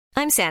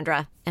I'm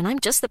Sandra, and I'm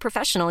just the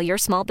professional your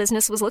small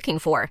business was looking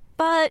for.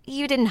 But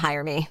you didn't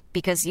hire me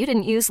because you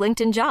didn't use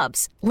LinkedIn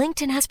Jobs.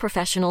 LinkedIn has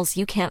professionals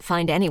you can't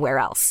find anywhere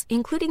else,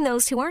 including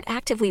those who aren't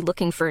actively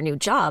looking for a new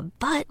job,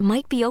 but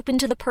might be open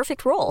to the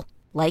perfect role,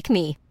 like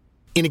me.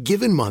 In a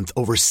given month,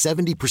 over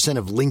 70%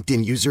 of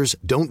LinkedIn users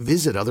don't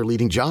visit other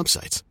leading job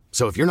sites.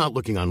 So if you're not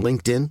looking on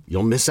LinkedIn,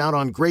 you'll miss out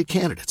on great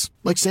candidates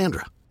like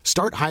Sandra.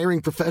 Start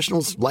hiring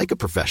professionals like a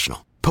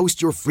professional.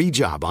 Post your free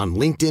job on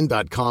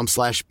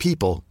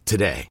linkedin.com/people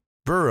today.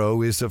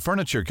 Burrow is a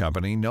furniture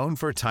company known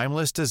for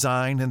timeless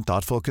design and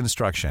thoughtful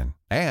construction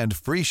and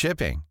free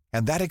shipping,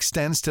 and that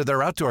extends to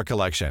their outdoor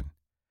collection.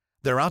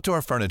 Their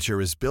outdoor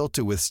furniture is built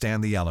to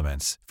withstand the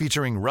elements,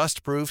 featuring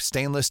rust-proof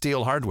stainless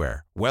steel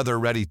hardware,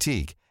 weather-ready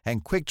teak,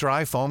 and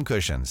quick-dry foam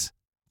cushions.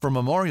 For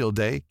Memorial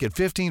Day, get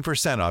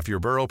 15% off your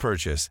Burrow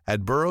purchase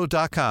at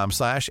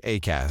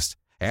burrow.com/ACAST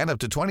and up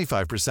to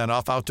 25%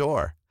 off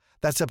outdoor.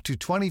 That's up to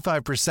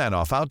 25%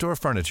 off outdoor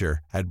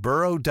furniture at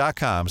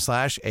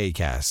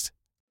burrow.com/ACAST.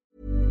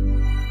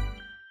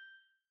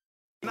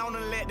 I'm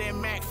gonna let that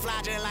Mac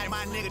fly just like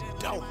my nigga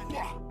dope.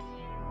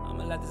 I'm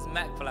gonna let this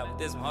Mac fly with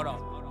this one. Hold on.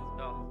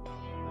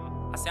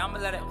 I say I'm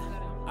gonna let it.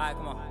 Alright,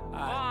 come on.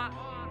 Alright.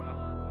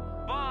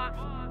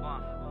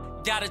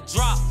 Got a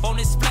drop on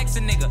this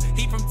flexin' nigga.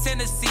 He from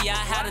Tennessee. I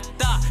had a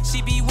thought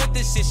she be with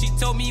this shit. She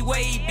told me where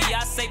he be.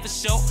 I say for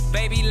sure,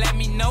 baby, let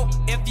me know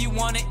if you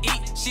wanna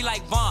eat. She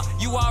like Vaughn,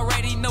 you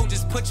already know.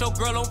 Just put your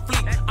girl on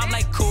fleek. I'm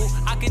like cool,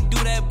 I can do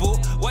that, boo.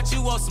 What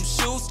you want? Some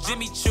shoes?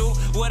 Jimmy Choo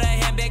with a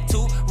handbag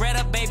too. Red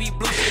up, baby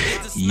blue.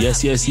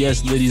 Yes,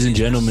 ladies and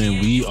gentlemen,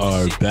 we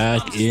are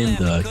back in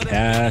the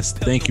cast.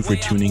 Thank you for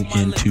tuning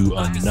into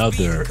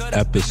another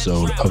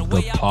episode of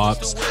the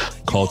Pops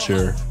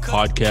Culture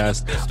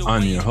Podcast.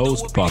 I'm your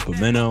host, Papa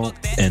Minnow,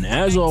 and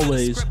as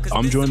always,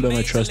 I'm joined by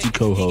my trusty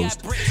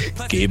co-host,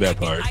 Gabe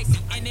Ephardt.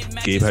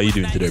 Gabe, how you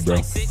doing today,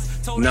 bro?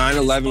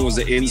 9/11 was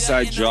an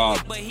inside job.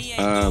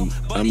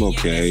 I'm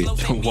okay.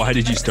 Why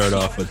did you start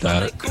off with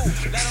that?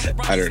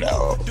 I don't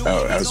know.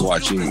 I was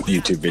watching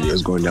YouTube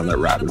videos going down that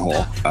rabbit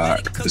hole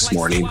this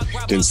morning.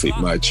 Didn't sleep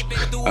much.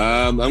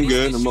 I'm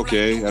good. I'm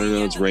okay. I don't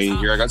know. It's raining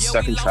here. I got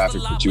stuck in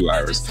traffic for 2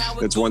 hours.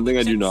 That's one thing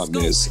I do not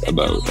miss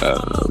about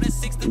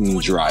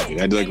driving.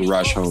 I had to like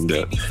rush home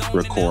to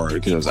record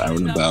because I was out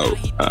and about.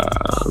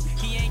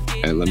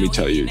 And let me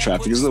tell you,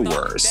 traffic is the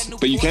worst.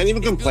 But you can't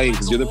even complain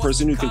because you're the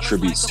person who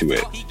contributes to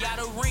it.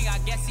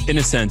 In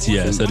a sense,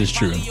 yes, that is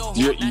true.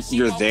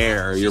 You're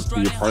there. You're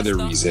part of the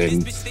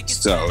reason.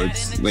 So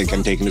it's like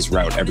I'm taking this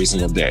route every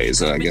single day.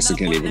 So I guess I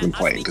can't even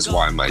complain because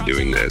why am I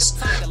doing this?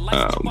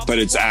 But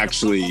it's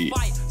actually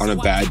on a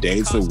bad day,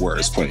 it's the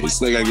worst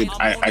place. Like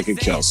I could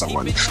kill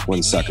someone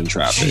when stuck in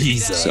traffic.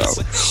 Jesus. So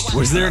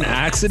was there an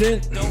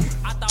accident?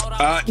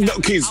 No,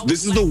 okay,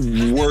 this is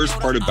the worst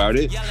part about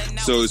it.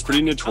 So it's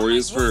pretty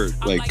notorious for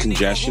like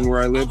congestion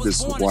where I live,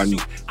 this one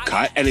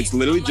cut, and it's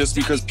literally just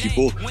because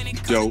people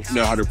don't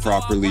know how to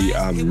properly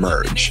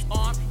merge.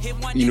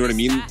 You know what I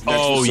mean?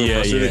 That's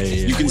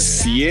you can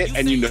see it,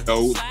 and you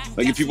know,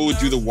 like if people would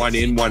do the one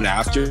in, one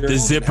after. The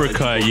zipper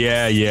cut,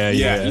 yeah.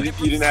 You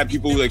didn't have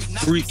people like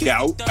freak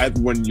out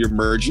when you're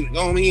merging.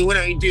 Oh, me, what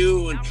do I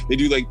do? And they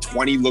do like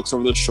 20 looks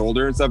over the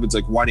shoulder and stuff. It's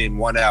like one in,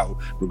 one out.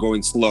 We're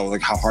going slow.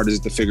 Like how hard is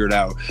it to figure it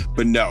out?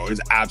 But no, it's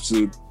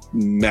absolute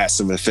mess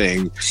of a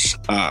thing.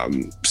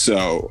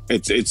 So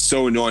it's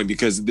so annoying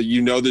because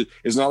that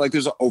it's not like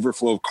there's an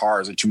overflow of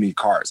cars or too many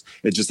cars.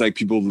 It's just like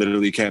people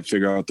literally can't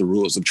figure out the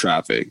rules of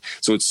traffic.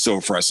 So it's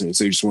so frustrating.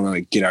 So you just want to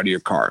like get out of your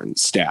car and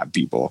stab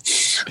people.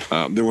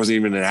 There wasn't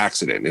even an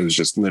accident. It was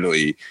just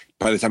literally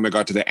by the time I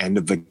got to the end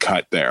of the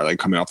cut there, like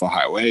coming off the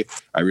highway,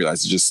 I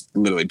realized it's just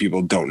literally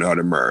people don't know how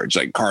to merge.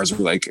 Like cars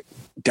were like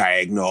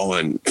diagonal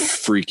and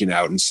freaking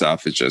out and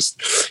stuff.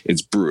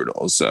 It's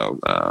brutal. So,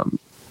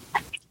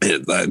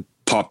 I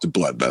popped a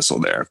blood vessel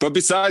there. But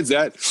besides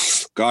that,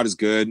 God is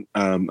good.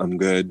 I'm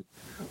good.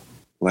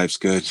 Life's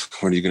good.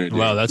 What are you going to do?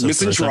 Wow, that's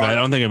missing Toronto. I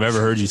don't think I've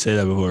ever heard you say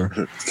that before.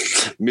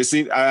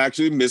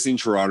 I'm missing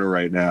Toronto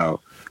right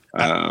now.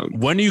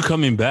 When are you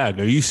coming back?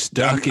 Are you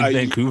stuck in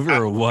Vancouver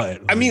or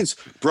what? I mean,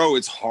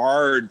 it's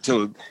hard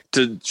to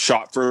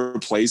shop for a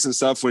place and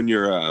stuff when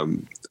you're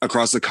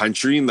across the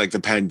country and like the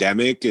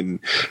pandemic and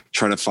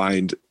trying to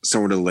find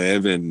somewhere to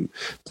live and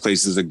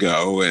places to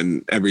go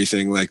and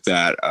everything like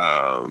that.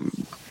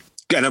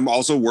 And I'm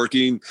also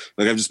working,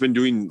 like I've just been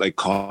doing like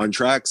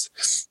contracts,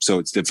 so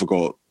it's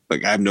difficult.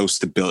 Like I have no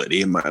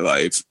stability in my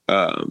life.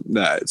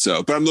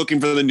 But I'm looking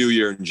for the new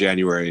year in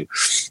January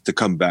to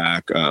come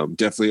back.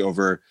 Definitely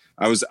over.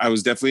 I was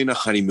definitely in a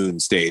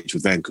honeymoon stage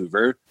with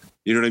Vancouver.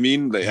 You know what I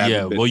mean?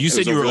 Well, you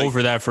said you were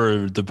over that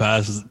for the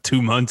past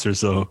 2 months or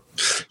so.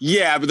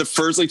 Yeah, but the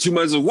first 2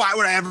 months of why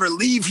would I ever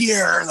leave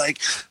here? Like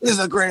this is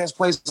the greatest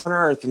place on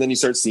earth. And then you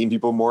start seeing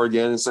people more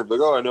again and stuff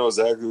like, oh, I know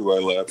exactly who I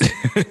left.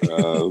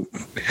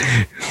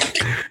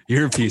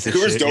 You're a piece of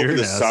shit. You're an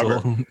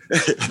asshole.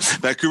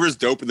 Vancouver's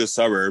dope in the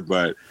summer,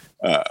 but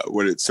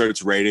when it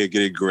starts raining and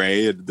getting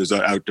gray and there's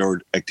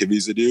outdoor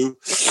activities to do.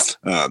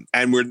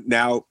 And we're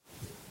now,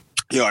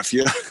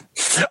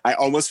 I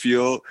almost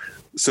feel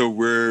So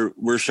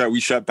we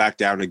shut back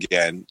down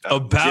again.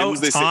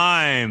 About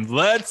time.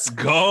 Let's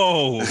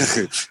go.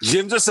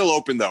 Gyms are still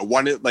open though.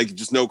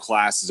 Just no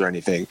classes or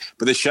anything,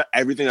 but they shut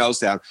everything else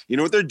down. You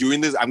know what they're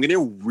doing? I'm getting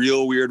a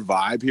real weird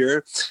vibe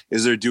here.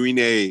 Is they're doing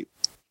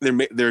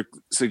they're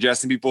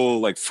suggesting people,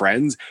 like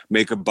friends,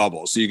 make a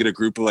bubble. So you get a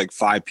group of like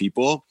 5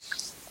 people,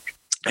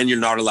 and you're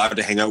not allowed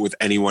to hang out with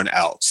anyone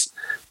else.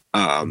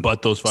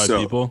 But those 5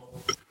 people.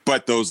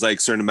 But those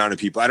like certain amount of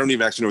people, I don't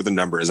even actually know what the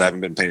number is. I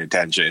haven't been paying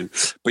attention.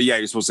 But yeah,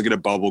 you're supposed to get a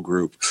bubble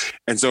group.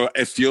 And so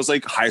it feels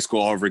like high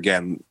school all over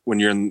again when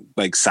you're in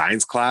like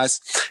science class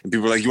and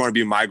people are like, you want to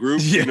be in my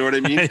group? Yeah. You know what I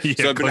mean? Yeah,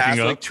 so I've been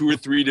asked like 2 or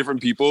 3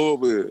 different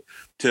people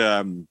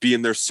to be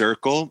in their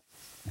circle.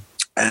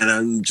 And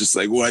I'm just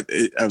like, what?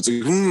 I was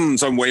like,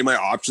 So I'm weighing my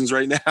options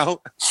right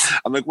now.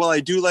 I'm like, well, I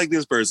do like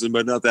this person,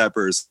 but not that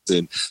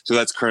person. So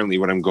that's currently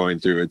what I'm going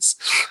through. It's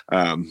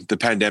the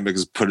pandemic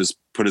has put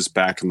us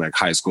back in like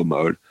high school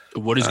mode.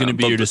 What is going to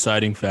be your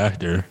deciding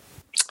factor?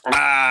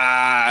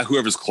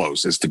 Whoever's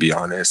closest, to be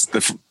honest.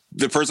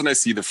 The person I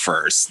see the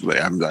first,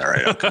 like, I'm all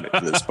right, I'll commit to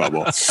this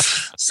bubble.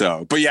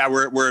 So, but yeah,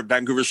 we're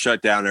Vancouver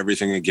shut down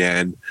everything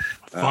again.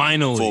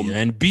 Finally,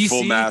 and BC,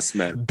 full mask,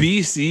 man.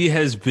 BC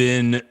has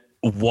been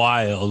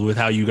wild with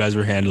how you guys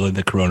were handling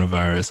the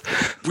coronavirus.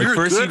 We were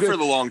good for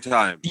the long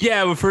time.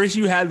 Yeah, but first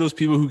you had those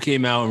people who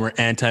came out and were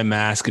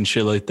anti-mask and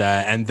shit like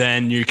that, and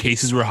then your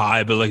cases were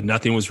high, but like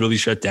nothing was really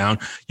shut down.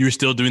 You were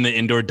still doing the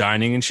indoor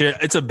dining and shit.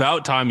 It's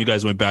about time you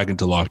guys went back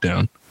into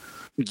lockdown.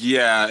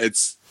 Yeah,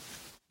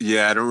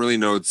 I don't really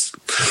know.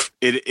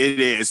 It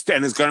is,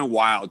 and it's gotten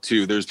wild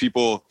too. There's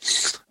people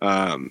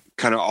kind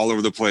of all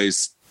over the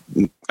place.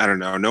 I don't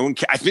know. No one.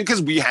 I think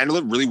because we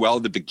handled it really well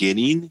at the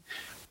beginning.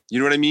 You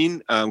know what I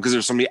mean? Because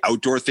there's so many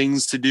outdoor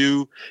things to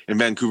do. And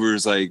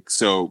Vancouver's like,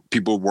 so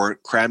people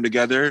weren't crammed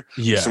together.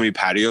 Yeah. There's so many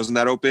patios and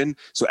that open.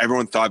 So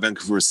everyone thought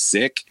Vancouver was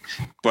sick.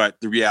 But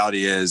the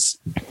reality is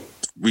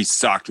we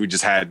sucked. We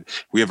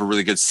have a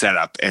really good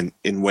setup and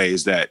in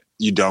ways that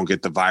you don't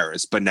get the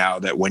virus. But now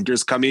that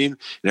winter's coming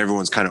and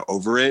everyone's kind of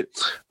over it,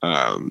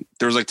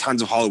 there was like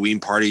tons of Halloween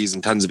parties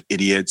and tons of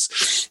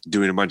idiots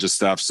doing a bunch of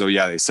stuff. So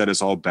yeah, they set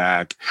us all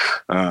back.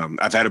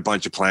 I've had a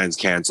bunch of plans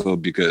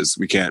canceled because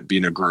we can't be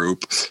in a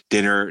group.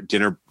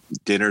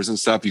 Dinners and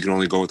stuff, you can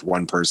only go with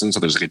one person.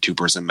 So there's like a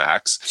 2-person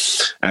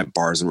max at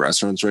bars and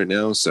restaurants right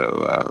now.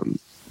 So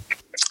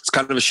it's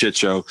kind of a shit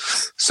show.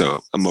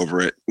 So I'm over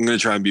it. I'm going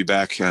to try and be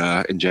back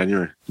in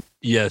January.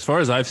 Yeah, as far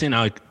as I've seen,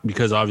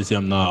 because obviously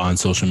I'm not on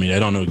social media, I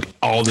don't know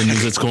all the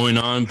news that's going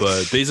on,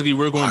 but basically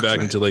we're going back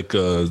into like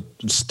a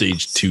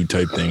stage 2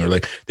 type thing, or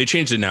like they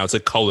changed it now. It's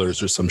like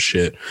colors or some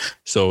shit.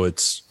 So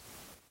it's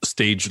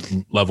stage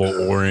level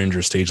orange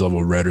or stage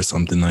level red or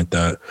something like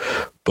that.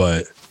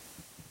 But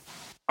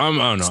I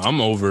don't know. I'm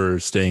over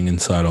staying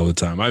inside all the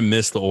time. I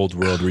miss the old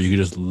world where you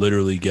could just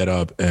literally get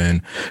up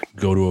and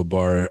go to a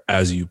bar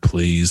as you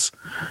please.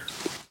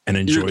 And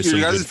enjoy some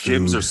your guys' good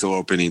food. gyms are still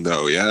opening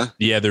though, yeah?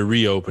 Yeah, they're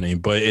reopening,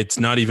 but it's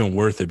not even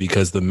worth it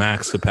because the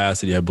max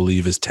capacity, I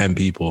believe, is 10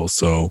 people.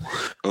 So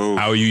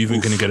how are you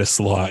even going to get a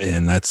slot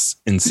in? That's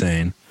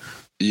insane.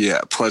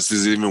 Yeah. Plus,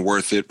 is it even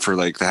worth it for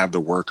like to have the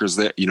workers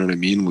there? You know what I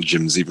mean? Will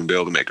gyms even be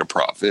able to make a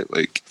profit?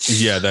 Like,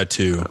 yeah, that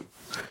too.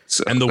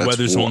 So and the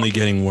weather's only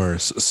getting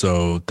worse,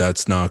 so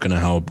that's not going to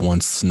help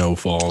once snow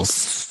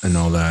falls and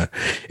all that.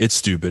 It's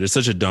stupid. It's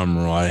such a dumb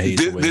rule. I hate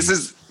the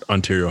way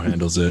Ontario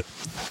handles it.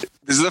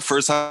 This is the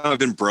first time I've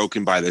been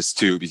broken by this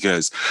too,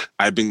 because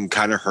I've been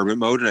kind of hermit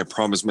mode, and I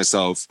promised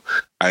myself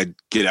I'd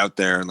get out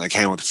there and like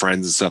hang out with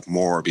friends and stuff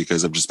more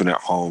because I've just been at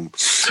home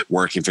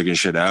working, figuring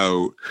shit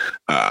out.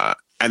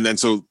 And then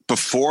so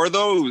before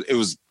though, it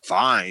was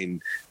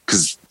fine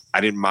because I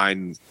didn't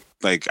mind.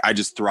 Like I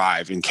just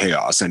thrive in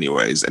chaos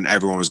anyways, and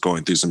everyone was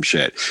going through some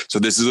shit. So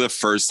this is the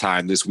first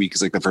time, this week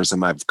is like the first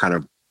time I've kind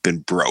of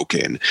been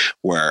broken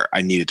where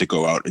I needed to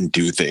go out and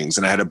do things.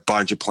 And I had a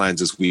bunch of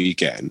plans this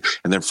weekend,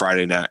 and then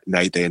Friday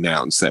night they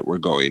announced that we're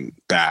going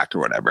back or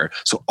whatever.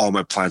 So all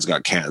my plans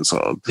got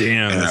canceled.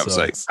 Damn. And I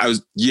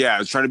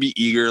was trying to be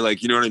eager,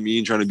 like, you know what I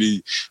mean? Trying to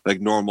be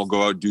like normal,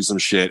 go out, do some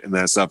shit, and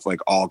that stuff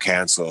like all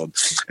canceled.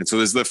 And so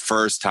this is the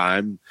first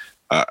time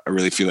I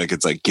really feel like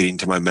it's like getting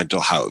to my mental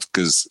health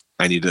because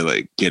I need to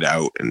like get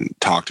out and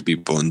talk to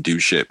people and do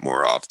shit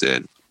more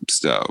often.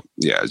 So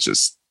yeah, it's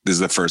just, this is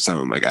the first time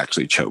I'm like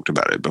actually choked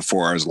about it.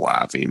 Before I was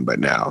laughing, but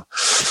now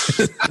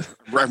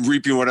I'm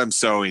reaping what I'm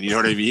sowing. You know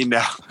what I mean?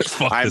 Now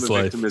I'm a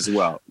victim as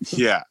well.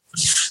 Yeah.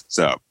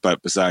 So,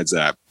 but besides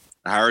that,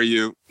 how are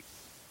you?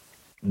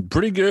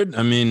 Pretty good.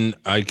 I mean,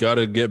 I got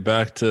to get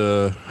back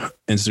to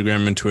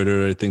Instagram and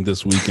Twitter. I think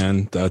this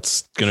weekend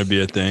that's going to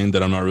be a thing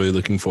that I'm not really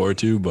looking forward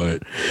to,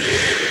 but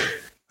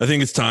I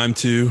think it's time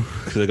to,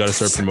 because I got to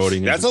start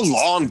promoting. That's a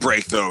long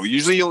break, though.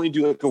 Usually you only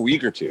do like a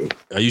week or two.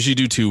 I usually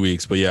do 2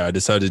 weeks, but yeah, I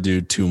decided to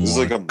do 2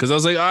 more because I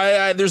was like,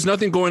 I there's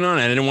nothing going on.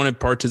 I didn't want to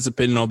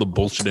participate in all the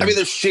bullshit. I mean,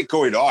 there's shit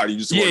going on. You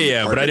just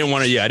but I didn't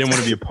want to. Yeah, I didn't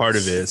want to be a part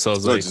of it. So I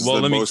was like, well,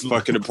 let me. Most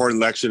fucking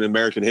important election in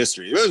American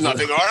history. There's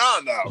nothing going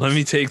on though. Let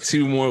me take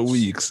 2 more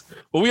weeks.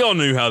 Well, we all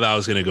knew how that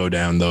was going to go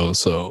down, though.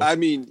 So I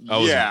mean,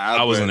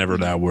 I wasn't ever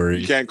that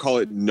worried. You can't call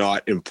it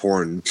not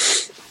important.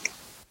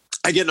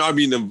 I get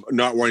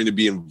not wanting to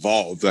be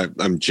involved.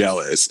 I'm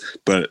jealous,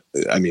 but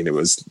I mean, it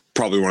was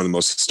probably one of the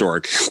most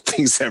historic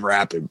things that ever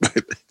happened.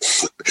 But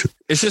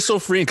it's just so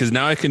freeing because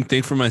now I can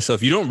think for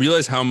myself. You don't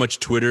realize how much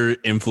Twitter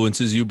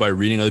influences you by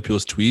reading other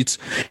people's tweets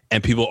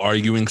and people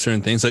arguing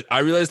certain things. Like I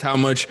realized how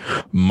much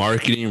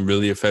marketing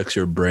really affects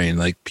your brain.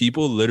 Like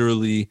people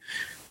literally.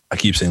 I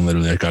keep saying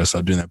literally, I gotta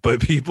stop doing that.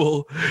 But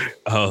people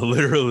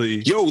literally.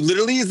 Yo,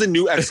 literally is the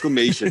new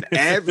exclamation.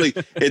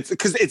 It's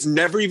because it's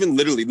never even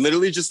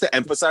literally just to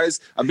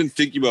emphasize. I've been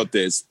thinking about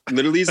this.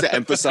 Literally is to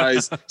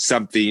emphasize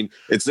something.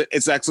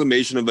 It's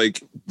exclamation of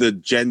like the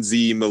Gen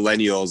Z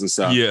millennials and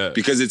stuff. Yeah.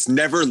 Because it's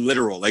never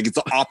literal. Like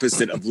it's the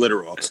opposite of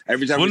literal.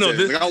 Every time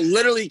like, I'll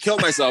literally kill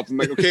myself. I'm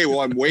like, okay, well,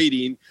 I'm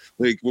waiting.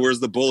 Like, where's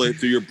the bullet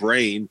through your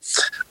brain?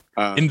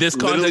 In this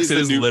context, it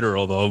is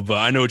literal, though, but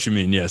I know what you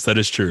mean. Yes, that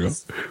is true.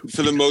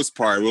 For the most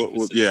part,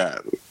 yeah.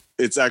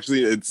 It's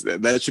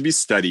that should be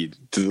studied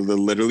to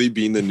literally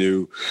being the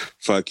new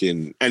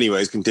fucking.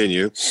 Anyways,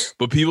 continue.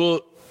 But people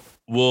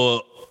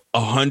will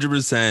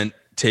 100%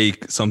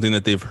 take something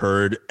that they've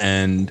heard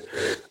and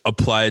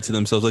apply it to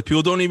themselves. Like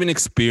people don't even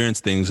experience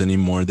things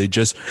anymore. They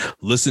just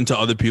listen to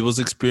other people's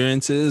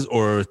experiences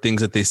or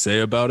things that they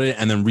say about it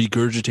and then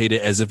regurgitate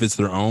it as if it's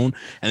their own.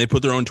 And they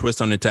put their own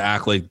twist on it to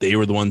act like they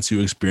were the ones who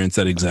experienced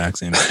that exact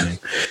same thing.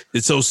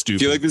 It's so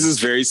stupid. I feel like this is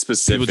very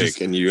specific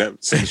and you have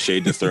some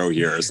shade to throw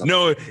here or something.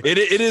 No, it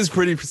is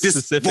pretty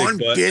specific. This one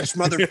bitch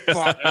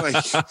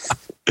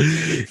motherfucker.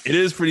 It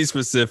is pretty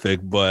specific,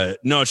 but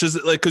no, it's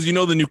just like because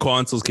the new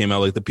consoles came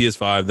out, like the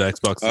PS5, the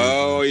Xbox.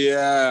 Oh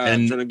yeah,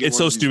 and it's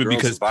so stupid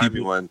because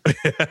people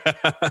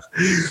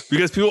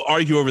because people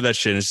argue over that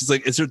shit. It's just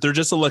like they're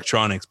just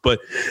electronics, but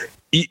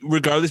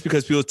regardless,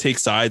 because people take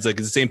sides. Like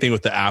it's the same thing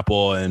with the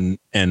Apple and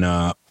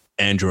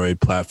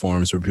Android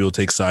platforms where people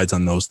take sides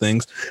on those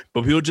things,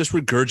 but people just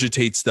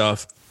regurgitate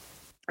stuff.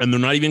 And they're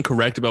not even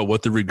correct about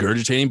what they're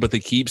regurgitating, but they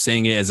keep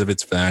saying it as if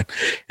it's fact.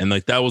 And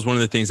like that was one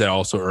of the things that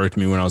also irked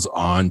me when I was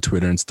on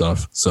Twitter and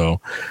stuff. So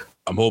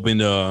I'm hoping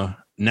to,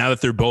 now that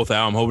they're both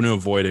out, I'm hoping to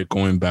avoid it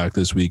going back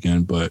this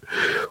weekend, but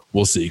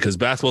we'll see. Because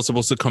basketball's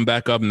supposed to come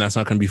back up and that's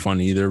not going to be fun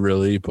either,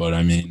 really. But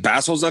I mean,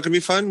 basketball's not going to be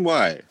fun?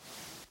 Why?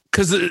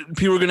 Because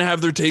people are going to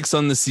have their takes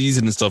on the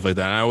season and stuff like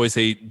that. And I always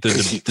hate the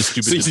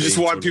stupid. So you just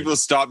want people to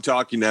stop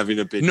talking and having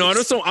opinions? No, I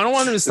don't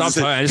want them to stop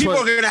talking. People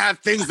are going to have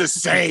things to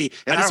say.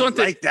 And I don't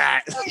like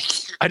that.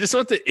 I just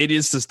want the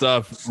idiots to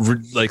stop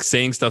like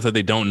saying stuff that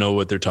they don't know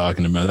what they're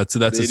talking about. That's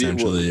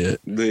essentially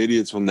it. The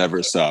idiots will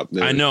never stop.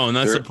 I know, and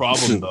that's the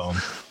problem, though.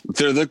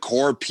 They're the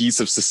core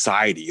piece of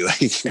society.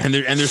 Like, and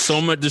there's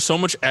so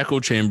much echo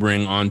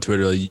chambering on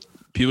Twitter. Like,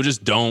 people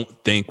just don't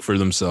think for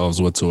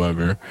themselves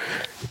whatsoever.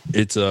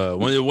 It's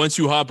once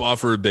you hop off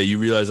for a bit, you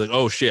realize like,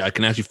 oh shit, I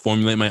can actually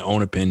formulate my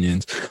own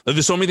opinions. Like,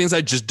 there's so many things I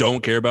just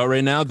don't care about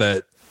right now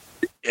that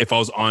if I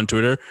was on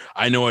Twitter,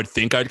 I know I'd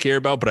think I'd care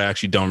about, but I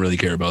actually don't really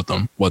care about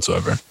them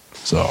whatsoever.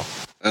 So,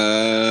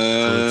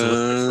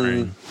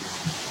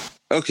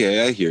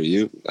 okay, I hear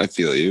you. I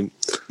feel you.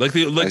 Like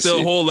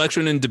the whole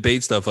election and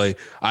debate stuff. Like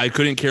I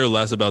couldn't care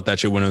less about that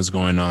shit when it was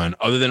going on,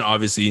 other than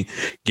obviously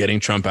getting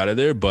Trump out of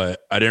there.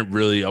 But I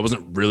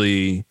wasn't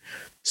really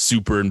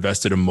super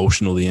invested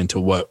emotionally into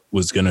what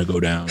was going to go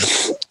down.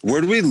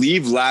 Where did we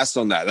leave last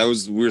on that?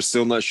 We were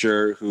still not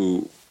sure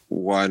who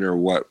won or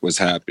what was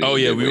happening. Oh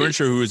yeah, we weren't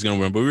sure who was going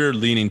to win, but we were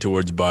leaning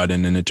towards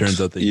Biden, and it turns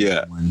out that he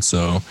won.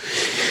 So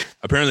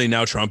apparently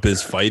now Trump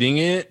is fighting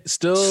it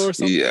still or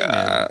something.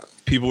 Yeah.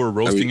 People were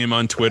roasting him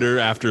on Twitter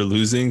after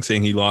losing,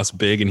 saying he lost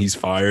big and he's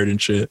fired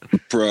and shit.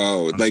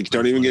 Bro, like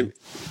don't even get.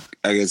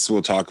 I guess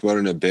we'll talk about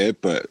it in a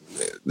bit, but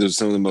there's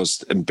some of the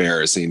most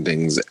embarrassing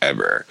things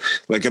ever.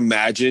 Like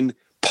imagine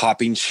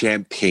popping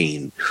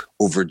champagne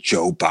over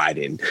Joe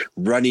Biden,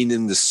 running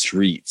in the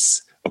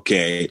streets.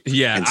 Okay.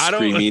 Yeah. And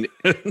screaming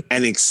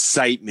and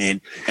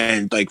excitement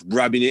and like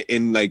rubbing it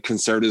in like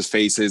conservatives'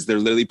 faces. They're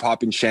literally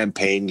popping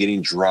champagne,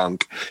 getting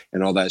drunk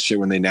and all that shit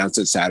when they announced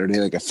it Saturday,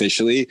 like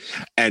officially.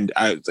 And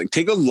I was like,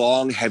 take a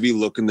long, heavy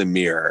look in the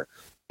mirror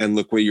and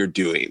look what you're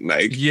doing.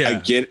 Like,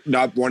 I get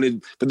not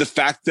wanted, but the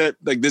fact that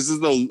like this is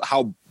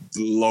how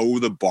low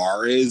the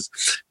bar is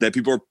that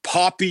people are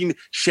popping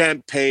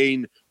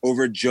champagne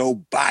over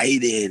Joe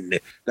Biden.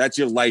 That's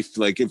your life.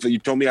 Like if you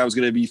told me I was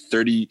going to be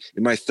 30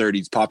 in my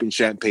 30s popping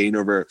champagne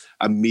over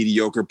a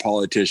mediocre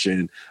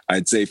politician,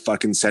 I'd say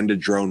fucking send a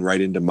drone right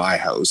into my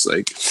house.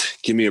 Like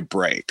give me a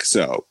break.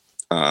 So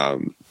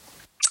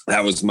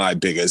That was my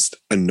biggest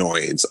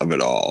annoyance of it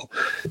all.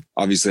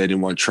 Obviously, I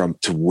didn't want Trump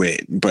to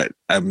win, but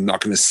I'm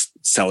not going to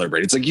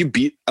celebrate. It's like you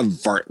beat a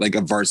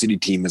varsity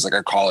team as like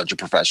a college, a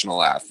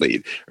professional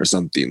athlete or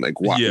something.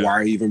 Like, why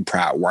are you even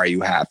proud? Why are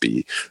you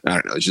happy? I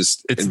don't know.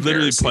 It's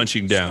literally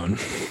punching down.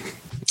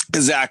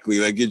 Exactly.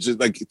 Like, it's just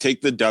like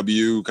take the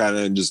W kind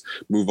of and just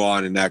move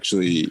on and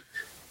actually,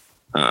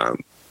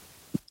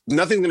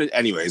 nothing gonna.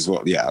 Anyways,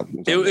 well, yeah.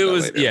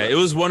 It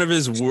was one of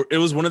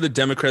the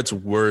Democrats'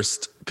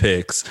 worst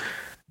picks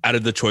out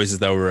of the choices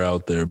that were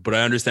out there. But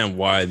I understand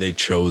why they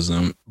chose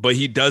him. But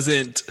he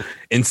doesn't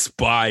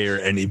inspire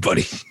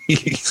anybody.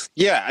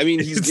 Yeah, I mean,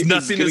 it's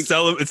nothing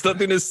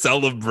to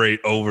celebrate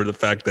over the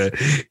fact that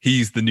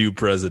he's the new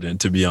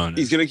president. To be honest,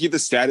 he's gonna keep the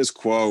status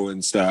quo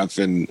and stuff.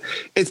 And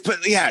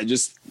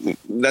just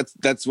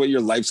that's what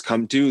your life's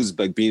come to, is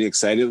like being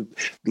excited.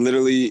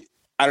 Literally.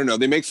 I don't know.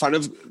 They make fun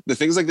of the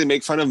things, like they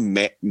make fun of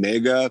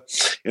mega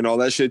and all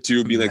that shit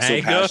too, being like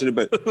so passionate,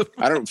 but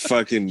I don't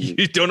fucking.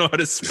 You don't know how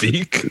to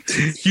speak.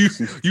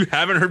 You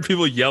haven't heard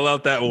people yell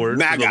out that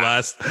word for the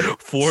last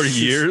 4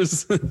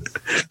 years.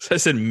 So I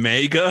said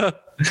mega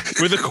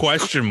with a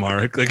question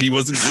mark, like he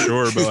wasn't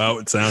sure about how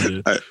it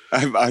sounded.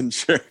 I'm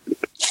unsure.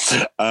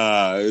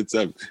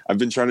 I've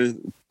been trying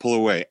to pull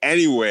away.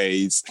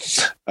 Anyways,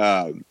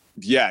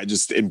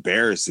 just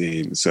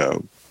embarrassing.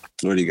 So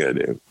what are you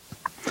gonna do?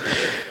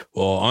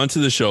 Well, on to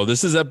the show.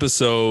 This is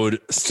episode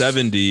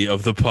 70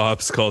 of the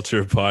Pops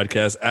Culture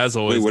Podcast. As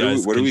always,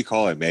 what do we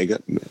call it? MAGA?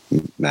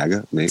 It's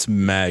MAGA.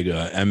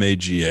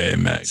 MAGA.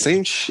 MAGA.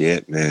 Same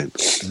shit, man.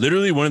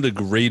 Literally one of the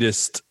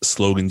greatest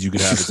slogans you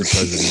could have as a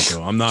president,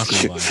 show. I'm not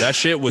going to lie. That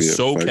shit was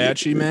so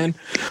catchy, man.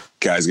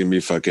 Guy's going to be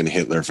a fucking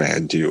Hitler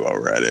fan, too, on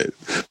Reddit.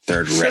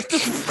 Third rep.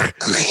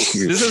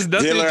 This has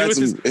nothing to do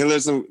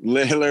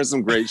with Hitler has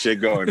some great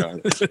shit going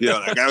on.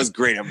 That guy was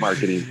great at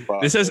marketing.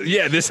 This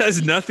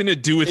has nothing to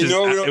do with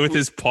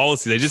his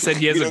policy. They just said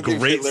he has a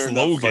great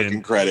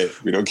slogan.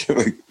 Credit. We don't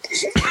give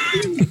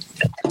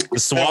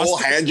the whole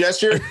hand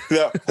gesture.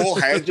 The whole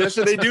hand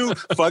gesture they do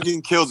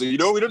fucking kills it. We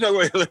don't talk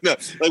about Hitler.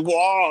 Like,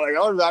 wow. Like,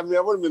 I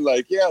would have been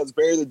like, yeah, let's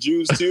bury the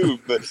Jews too.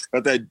 But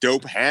that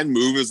dope hand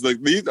move is like,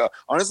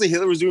 honestly,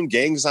 Hitler was doing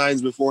gang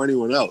signs before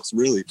anyone else,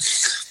 really.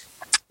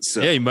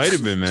 So, yeah, he might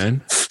have been,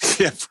 man.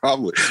 Yeah,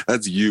 probably.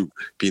 That's you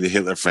being a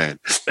Hitler fan.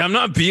 I'm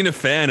not being a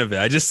fan of it.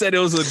 I just said it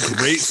was a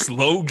great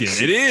slogan.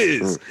 It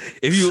is.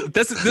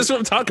 This is what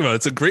I'm talking about.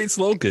 It's a great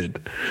slogan.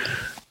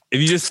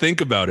 If you just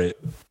think about it.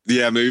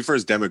 Yeah, maybe for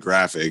his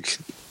demographic.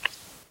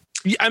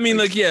 I mean,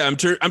 I'm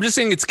just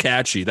saying it's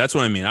catchy. That's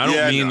what I mean. I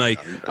don't mean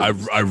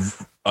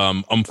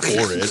I'm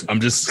for it. I'm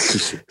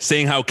just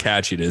saying how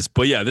catchy it is.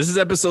 But yeah, this is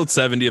episode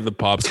 70 of the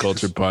Pops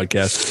Culture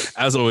Podcast.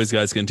 As always,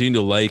 guys, continue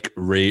to like,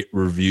 rate,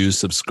 review,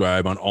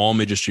 subscribe on all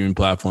major streaming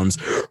platforms.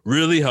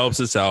 Really helps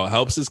us out,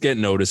 helps us get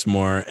noticed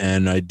more.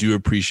 And I do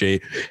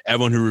appreciate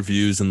everyone who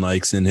reviews and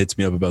likes and hits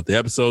me up about the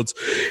episodes.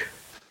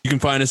 You can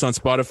find us on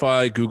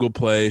Spotify, Google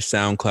Play,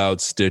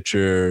 SoundCloud,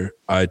 Stitcher,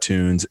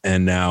 iTunes,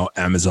 and now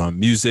Amazon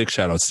Music.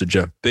 Shout outs to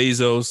Jeff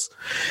Bezos.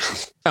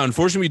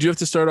 Unfortunately, we do have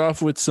to start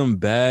off with some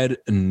bad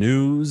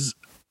news.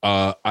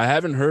 I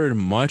haven't heard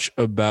much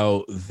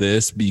about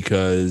this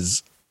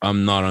because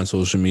I'm not on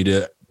social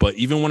media. But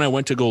even when I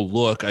went to go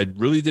look, I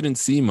really didn't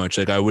see much.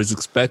 Like, I was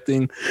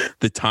expecting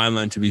the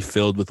timeline to be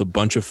filled with a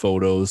bunch of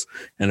photos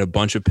and a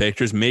bunch of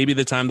pictures. Maybe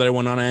the time that I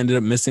went on, I ended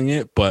up missing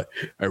it, but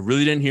I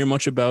really didn't hear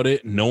much about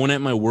it. No one at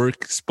my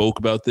work spoke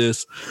about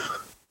this.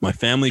 My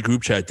family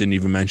group chat didn't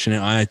even mention it.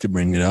 I had to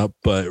bring it up.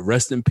 But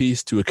rest in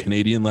peace to a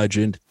Canadian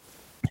legend,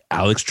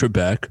 Alex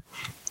Trebek.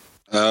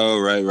 Oh,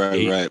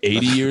 right.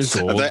 80 years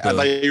old. I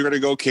thought you were going to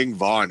go King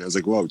Von. I was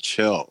like, whoa,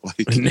 chill.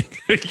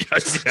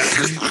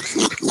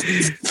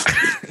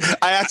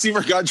 I actually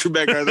forgot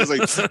Trebek. I was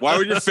like, why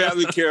would your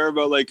family care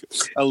about like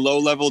a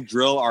low-level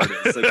drill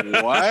artist? Like,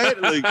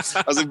 what? Like,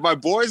 I was like, my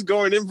boy's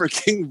going in for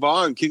King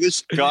Von, King of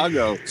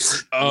Chicago.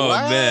 Oh,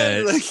 what?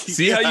 Man. Like,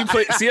 see how you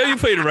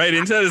played right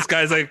into it? This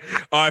guy's like,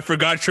 oh, I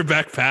forgot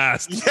Trebek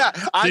passed. Yeah.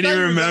 I didn't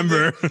even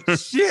remember.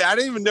 Shit, I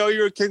didn't even know you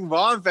were a King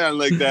Von fan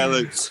like that.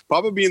 Like,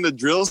 Papa being the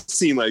drill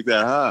scene like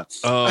that, huh?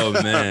 Oh,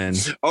 man.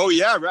 Oh,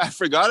 yeah. I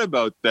forgot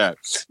about that.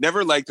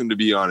 Never liked him, to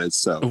be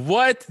honest. So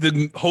what?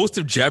 The host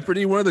of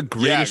Jeopardy, one of the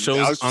greatest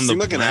shows on the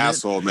planet. Like an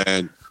asshole,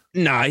 man.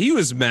 Nah, he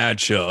was mad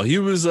chill. He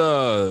was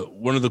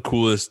one of the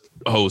coolest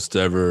hosts to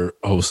ever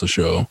host a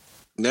show.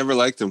 Never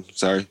liked him.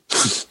 Sorry.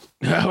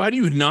 Why do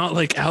you not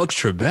like Alex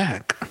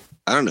Trebek?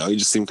 I don't know. He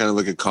just seemed kind of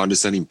like a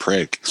condescending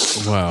prick.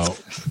 Wow.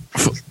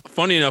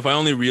 Funny enough, I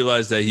only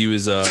realized that he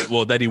was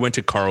that he went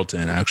to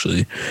Carleton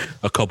actually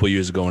a couple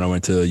years ago when I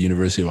went to the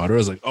University of Ottawa. I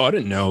was like, oh, I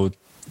didn't know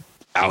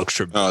Alex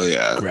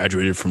Trebek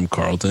graduated from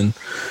Carleton.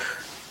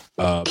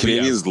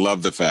 Canadians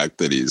love the fact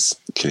that he's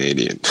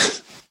Canadian.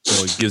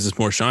 So it gives us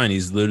more shine.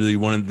 He's literally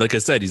like I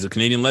said, he's a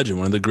Canadian legend,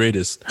 one of the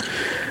greatest.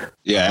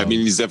 Yeah, I mean,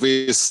 he's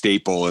definitely a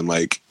staple in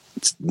like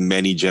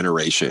many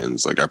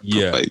generations. Like,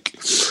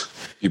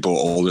 people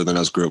older than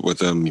us grew up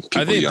with him.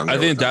 I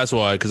think that's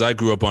why, because I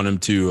grew up on him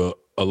too.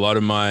 a lot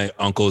of my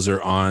uncles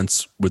or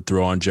aunts would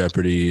throw on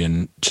Jeopardy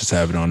and just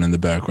have it on in the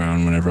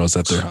background whenever I was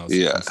at their house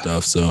and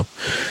stuff. So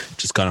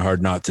just kind of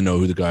hard not to know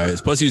who the guy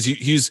is. Plus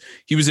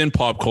he was in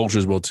pop culture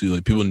as well too.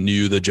 Like people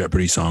knew the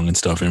Jeopardy song and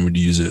stuff and would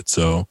use it.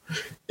 So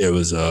it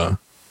was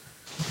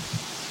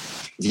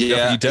he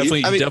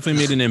definitely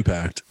made an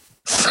impact.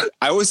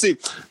 I always say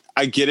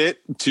I get it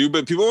too,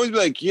 but people always be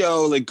like,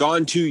 yo, like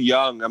Gone Too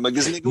Young. I'm like,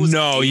 this nigga was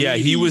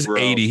 80, he was bro.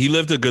 80. He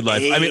lived a good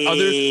life. 80. I mean,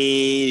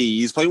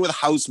 he's playing with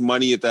house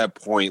money at that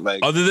point.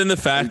 Like, other than the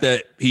fact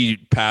that he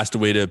passed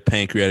away to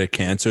pancreatic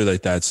cancer,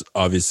 like that's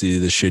obviously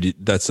the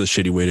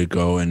shitty way to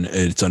go. And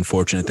it's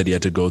unfortunate that he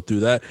had to go through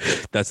that.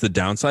 That's the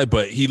downside,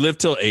 but he lived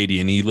till 80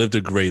 and he lived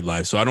a great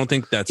life. So I don't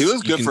think he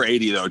looks good for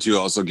 80 though, too.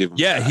 Also give him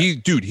that.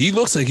 He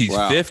looks like he's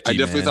 50. I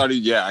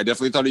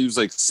definitely thought he was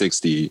like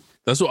 60.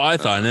 That's what I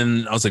thought. And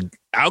then I was like,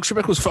 Alex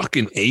Trebek was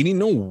fucking 80?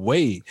 No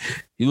way.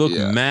 He looked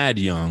mad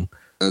young.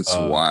 That's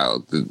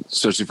wild,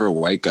 especially for a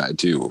white guy,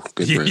 too.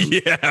 Good for him.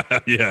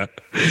 Yeah.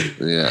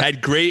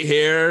 Had great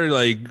hair,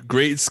 like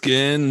great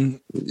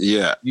skin.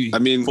 Yeah. I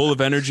mean, full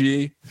of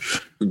energy.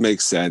 It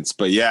makes sense.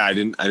 But yeah, I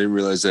didn't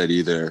realize that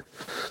either.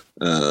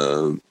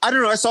 I don't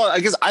know.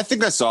 I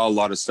think I saw a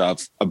lot of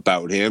stuff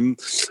about him,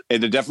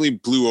 and it definitely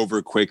blew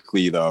over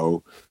quickly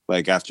though.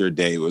 Like after a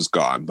day it was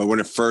gone. But when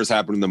it first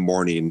happened in the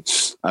morning,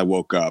 I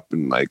woke up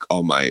and like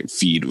all my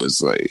feed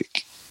was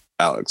like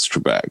Alex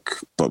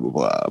Trebek, blah, blah,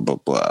 blah, blah,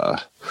 blah.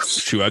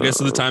 True. I guess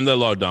at the time that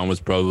lockdown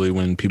was probably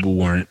when people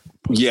weren't.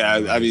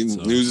 Yeah. I mean,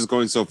 news is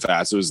going so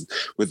fast. It was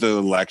with the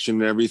election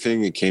and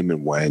everything. It came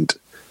and went.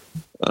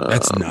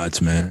 That's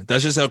nuts, man.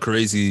 That's just how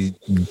crazy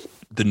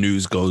the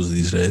news goes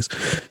these days.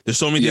 There's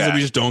so many things that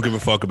we just don't give a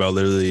fuck about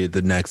literally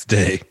the next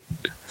day.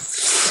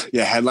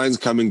 Yeah, headlines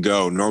come and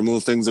go. Normal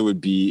things that would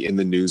be in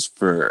the news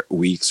for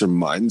weeks or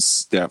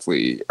months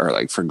definitely are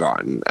like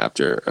forgotten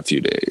after a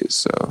few days.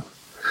 So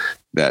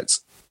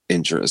that's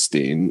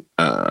interesting.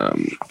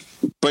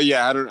 But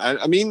yeah, I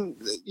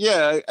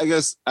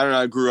guess, I don't know.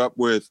 I grew up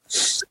with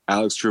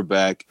Alex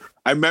Trebek.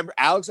 I remember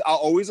Alex, I'll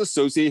always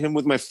associate him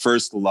with my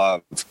first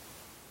love.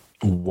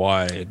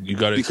 Why? You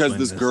got to because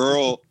this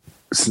girl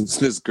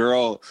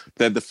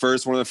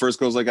that one of the first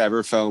girls like I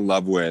ever fell in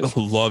love with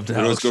loved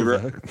Alex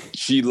Trebek.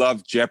 She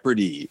loved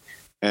Jeopardy,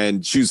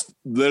 and she was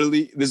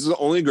literally, this is the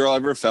only girl I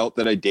ever felt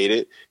that I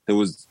dated that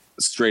was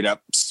straight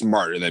up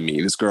smarter than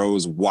me. This girl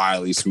was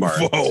wildly smart.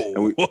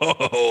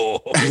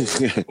 Whoa.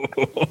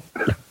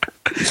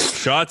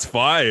 Shots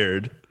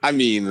fired. I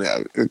mean,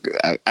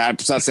 I'm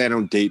not saying I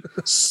don't date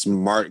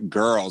smart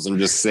girls. I'm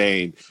just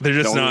saying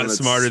they're just not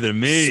smarter than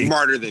me.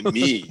 Smarter than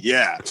me,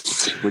 yeah.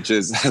 Which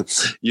is,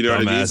 you know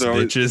what I mean? So,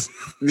 bitches.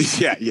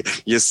 Yeah,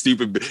 you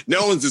stupid.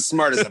 No one's as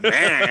smart as a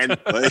man.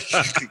 Like,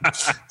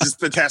 just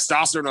the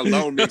testosterone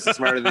alone makes you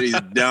smarter than these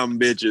dumb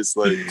bitches.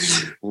 Like,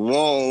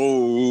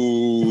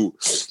 whoa.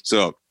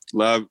 So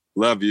love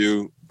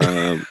you.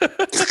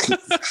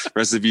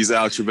 Rest in peace,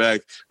 Alex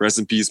Trebek. Rest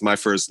in peace, my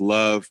first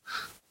love.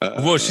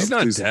 Well, she's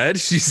not dead.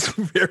 She's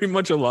very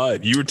much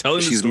alive. You were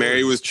telling she's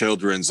married with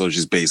children, so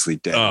she's basically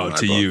dead. Oh,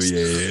 to books.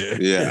 You,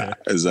 yeah,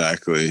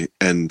 exactly.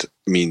 And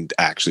I mean,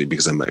 actually,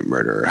 because I might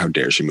murder her, how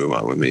dare she move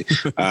on with me?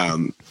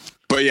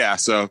 But yeah,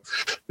 so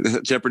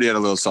Jeopardy had a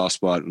little soft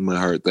spot in my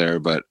heart there.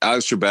 But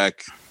Alex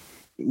Trebek,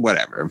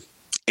 whatever.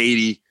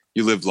 80,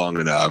 you lived long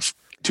enough.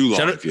 Too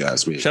long, if you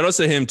ask me. Shout out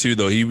to him too,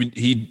 though.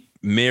 He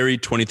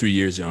married 23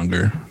 years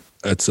younger.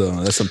 That's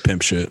some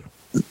pimp shit.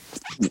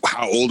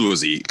 How old was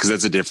he? Because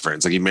that's a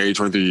difference. Like he married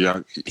 23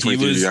 years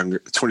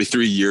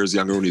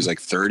younger when he was like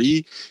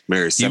 30.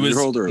 Married a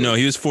 7-year-old? No,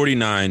 he was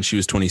 49. She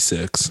was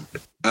 26.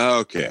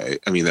 Okay.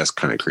 I mean, that's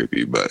kind of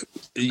creepy, but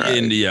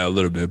yeah, a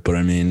little bit. But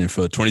I mean, if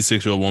a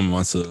 26-year-old woman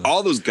wants to,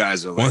 all those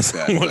guys are like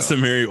that. Wants to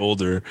marry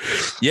older.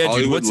 Yeah,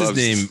 Hollywood, dude. What's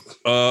his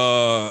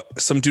name?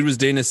 Some dude was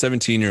dating a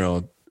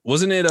 17-year-old.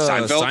 Wasn't it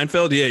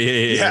Seinfeld?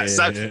 Yeah.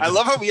 I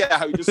love how he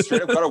just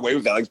straight up got away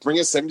with that. Like bring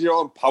a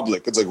 70-year-old in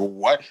public. It's like,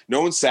 what?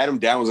 No one sat him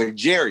down. It was like,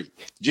 Jerry,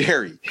 you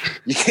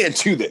can't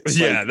do this.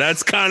 Yeah, like,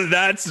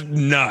 that's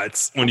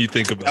nuts when you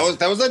think about it.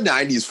 That was the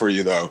 90s for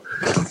you though.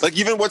 Like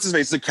even what's his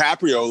face,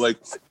 DiCaprio. Like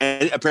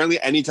apparently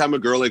anytime a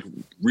girl like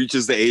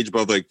reaches the age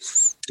above like,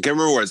 I can't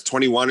remember what it's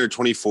 21 or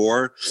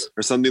 24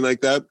 or something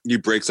like that, he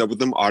breaks up with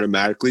them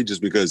automatically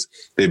just because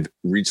they've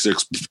reached their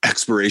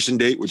expiration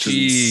date, which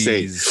is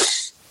insane.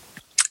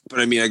 But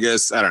I mean, I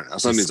guess, I don't know.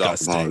 Something's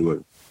off of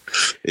Hollywood.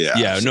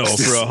 Yeah, no, for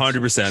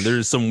 100%.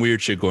 There's some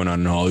weird shit going on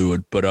in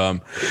Hollywood. But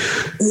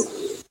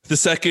the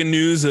second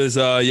news is,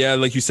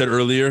 like you said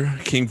earlier,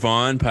 King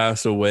Von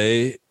passed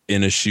away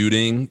in a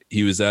shooting.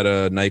 He was at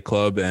a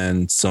nightclub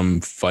and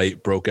some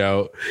fight broke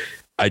out.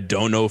 I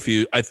don't know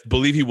I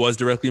believe he was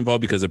directly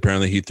involved because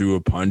apparently he threw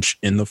a punch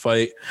in the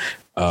fight.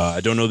 I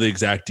don't know the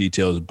exact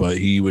details, but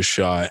he was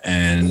shot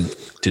and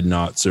did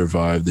not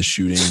survive the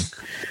shooting.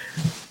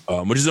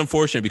 Which is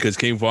unfortunate because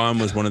King Von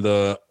was one of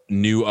the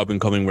new up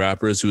and coming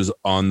rappers who was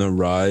on the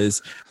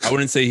rise. I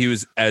wouldn't say he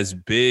was as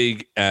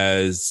big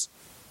as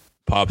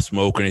Pop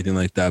Smoke or anything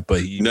like that, but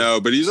he's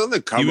on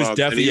the come up. He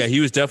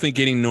was definitely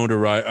gaining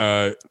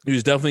notoriety. He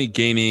was definitely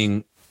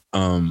gaining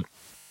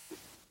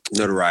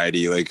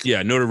notoriety, like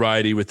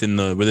notoriety within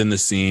the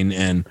scene.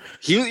 And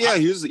he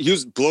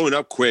was blowing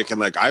up quick, and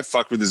like I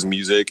fucked with his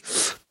music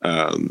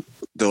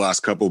the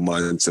last couple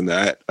months, and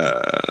that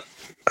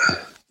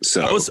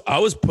so I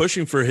was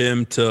pushing for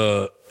him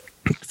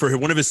for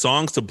one of his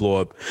songs to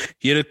blow up.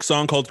 He had a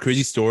song called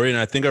Crazy Story, and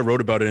I think I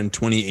wrote about it in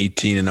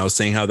 2018, and I was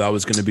saying how that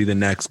was going to be the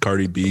next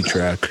Cardi B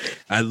track.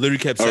 I literally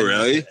kept saying,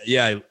 really?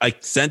 Yeah, I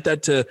sent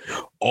that to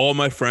all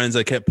my friends.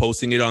 I kept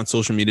posting it on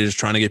social media, just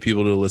trying to get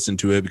people to listen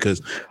to it,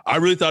 because I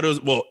really thought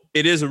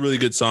it is a really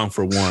good song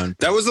for one.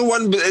 That was the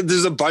one.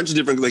 There's a bunch of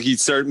different, like he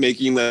started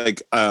making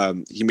like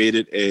he made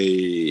it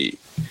a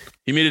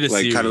like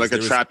series. Kind of like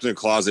trapped in a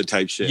closet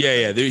type shit.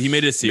 Yeah. He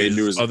made a series.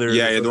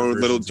 The one with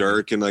Little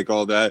Durk and like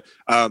all that.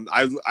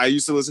 I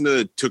used to listen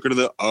to Took Her to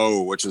the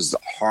O, which was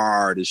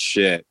hard as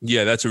shit.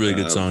 Yeah, that's a really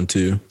good song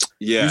too.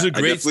 Yeah, he was a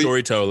great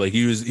storyteller. Like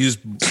he was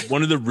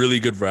one of the really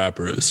good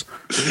rappers.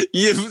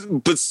 Yeah,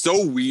 but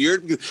so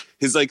weird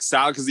his like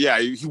style, because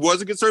he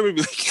was a good story, but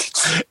like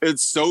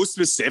it's so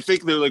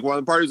specific. They're like, one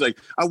of the parties like,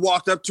 I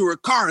walked up to her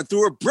car and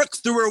threw her bricks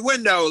through her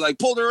window, like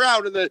pulled her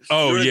out, and then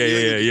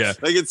yeah.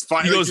 Like it's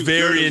fine. He goes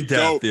very in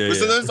depth. But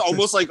sometimes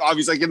almost like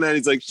obvious, like, and then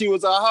he's like, she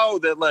was a hoe,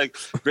 that like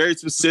very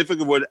specific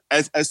of what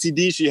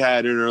STD she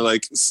had in her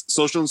like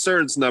social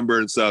insurance number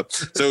and stuff.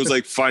 So it was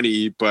like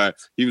funny, but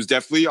he was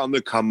definitely on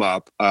the come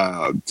up.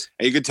 And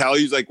you could tell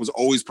he was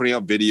always putting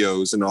out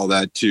videos and all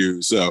that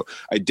too. So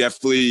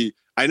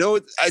I know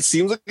it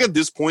seems like at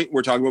this point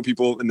we're talking about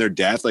people in their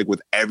death, like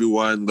with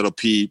everyone, Lil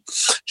Peep,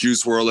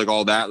 Juice WRLD, like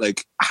all that,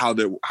 like how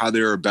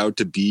they're about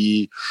to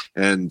be.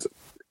 And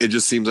it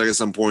just seems like at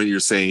some point you're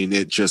saying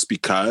it just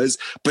because,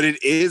 but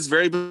it is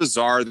very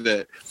bizarre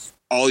that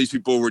all these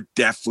people were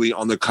definitely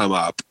on the come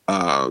up.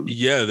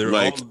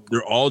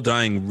 They're all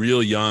dying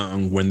real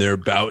young when they're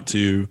about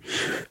to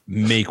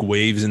make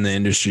waves in the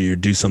industry or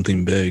do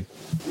something big.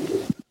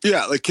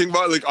 Yeah, like King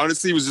Von, like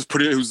honestly, he was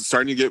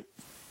starting to get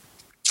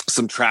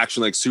some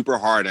traction, like super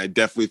hard. I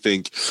definitely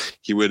think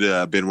he would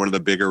have been one of the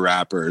bigger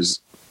rappers.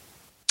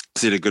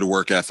 He had a good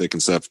work ethic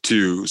and stuff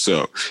too.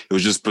 So it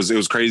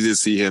was crazy to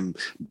see him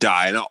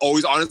die. And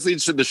honestly,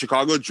 the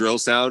Chicago drill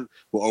sound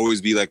will always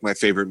be like my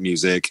favorite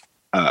music.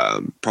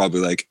 Probably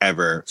like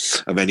ever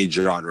of any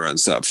genre and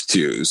stuff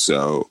too.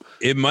 So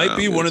it might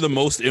be one of the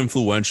most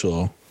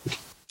influential.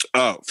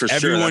 Oh, for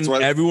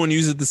sure. Everyone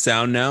uses the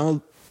sound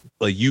now.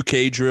 Like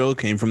UK drill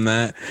came from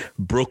that.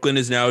 Brooklyn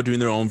is now doing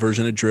their own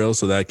version of drill,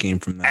 so that came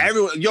from that.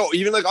 Everyone,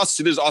 even like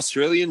there's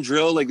Australian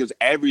drill, like there's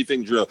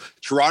everything drill.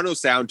 Toronto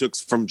sound took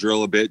from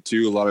drill a bit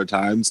too, a lot of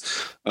times.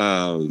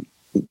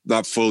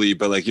 Not fully,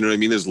 but like, you know what I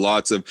mean? There's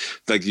lots of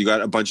like, you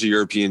got a bunch of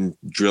European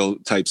drill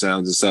type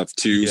sounds and stuff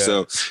too. Yeah.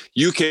 So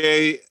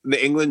UK, the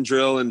England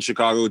drill and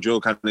Chicago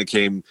drill kind of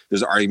came,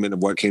 there's an argument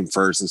of what came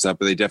first and stuff,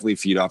 but they definitely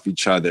feed off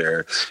each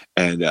other.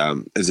 And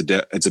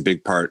it's a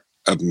big part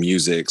of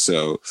music.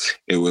 So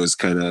it was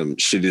kind of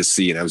shitty to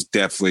see. And I was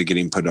definitely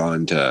getting put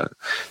on to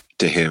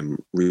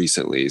him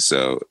recently.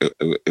 So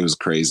it was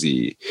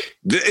crazy.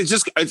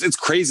 It's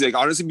crazy. Like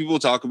honestly, people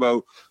talk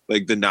about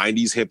like the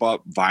 90s hip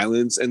hop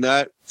violence and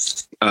that.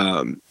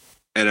 And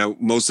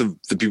most of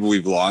the people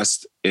we've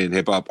lost in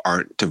hip hop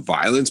aren't to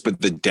violence,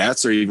 but the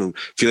deaths are even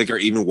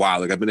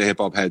wild. Like I've been a hip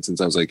hop head since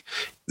the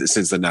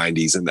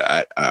 90s and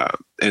that.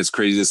 And it's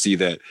crazy to see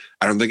that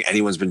I don't think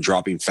anyone's been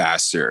dropping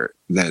faster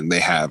than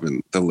they have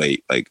in the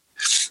late, like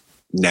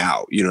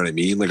now, you know what I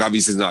mean? Like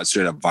obviously it's not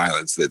straight up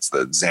violence. It's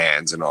the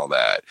Xans and all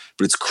that,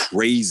 but it's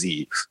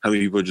crazy how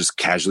many people are just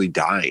casually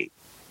dying.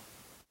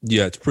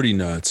 Yeah, it's pretty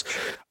nuts.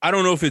 I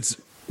don't know if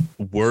it's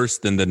worse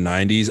than the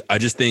 90s. I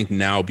just think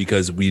now,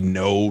 because we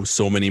know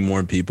so many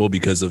more people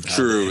because of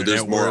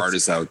there's more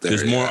artists out there.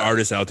 There's more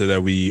artists out there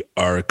that we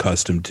are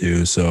accustomed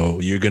to. So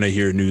you're going to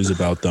hear news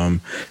about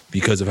them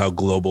because of how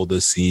global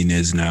the scene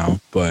is now.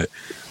 But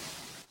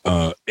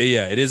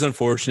it is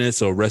unfortunate.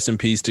 So rest in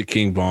peace to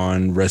King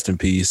Von. Rest in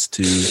peace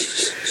to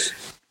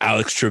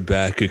Alex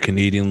Trebek, a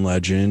Canadian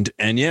legend.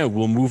 And yeah,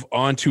 we'll move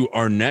on to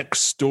our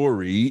next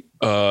story.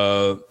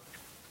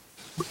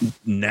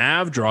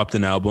 Nav dropped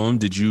an album.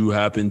 Did you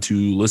happen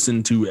to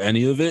listen to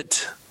any of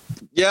it?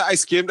 Yeah, I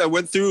skimmed. I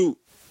went through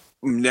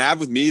Nav.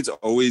 With me, it's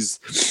always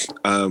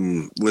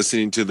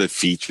listening to the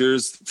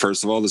features.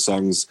 First of all, the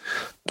songs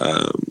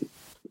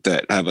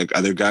that have like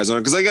other guys on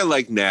it, because I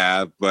like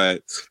Nav,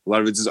 but a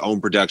lot of it's his own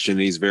production,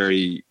 and he's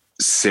very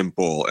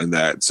simple in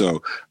that.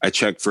 So I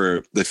checked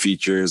for the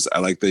features. I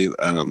like the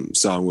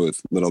song with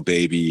Lil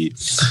Baby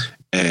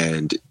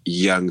and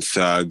Young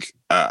Thug.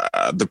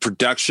 The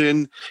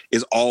production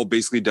is all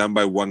basically done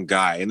by one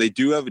guy, and they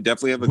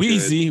definitely have a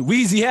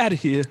Wheezy out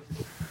of here.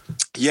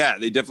 Yeah,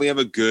 they definitely have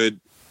a good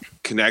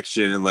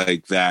connection and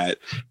like that.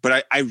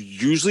 But I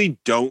usually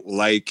don't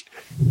like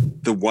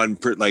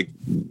the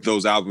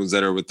those albums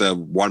that are with the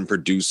one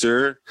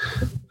producer,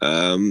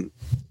 and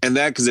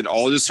that because it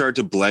all just started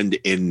to blend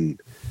in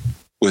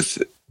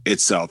with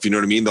itself. You know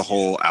what I mean? The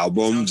whole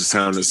album just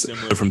sounded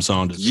similar from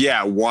song to song.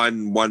 Yeah,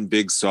 one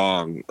big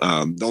song.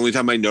 The only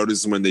time I notice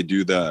is when they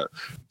do the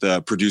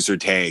producer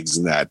tags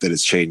and that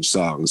it's changed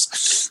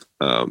songs.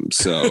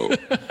 So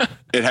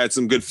it had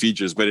some good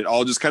features, but it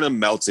all just kind of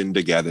melts in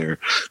together.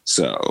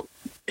 So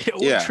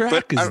what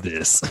track is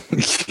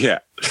this? Yeah.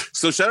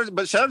 So shout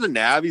out to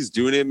Nav. He's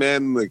doing it,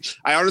 man. Like,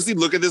 I honestly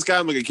look at this guy.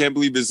 I'm like, I can't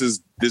believe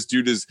this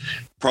dude is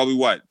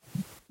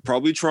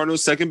probably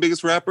Toronto's second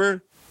biggest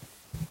rapper.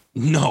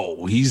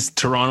 No, he's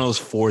Toronto's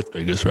fourth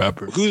biggest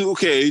rapper.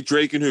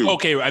 Drake and who?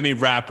 Okay, I mean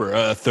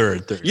rapper,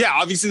 third. Yeah,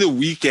 obviously The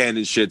Weeknd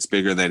and shit's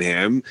bigger than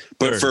him,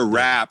 but for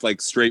rap,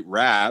 like straight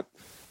rap,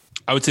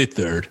 I would say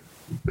third.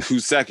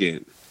 Who's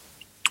second?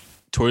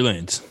 Tory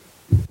Lanez.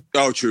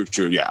 Oh, true.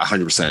 Yeah,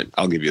 100%.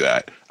 I'll give you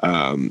that.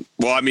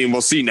 Well, I mean,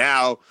 we'll see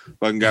now.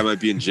 Fucking guy might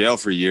be in jail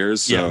for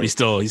years. So. Yeah, but he's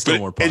still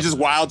more popular. It's just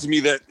wild to me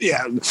that,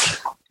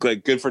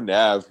 like, good for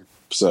Nav.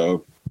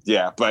 So,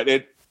 yeah, but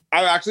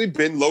I've actually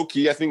been low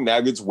key. I think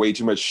Nav gets way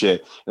too much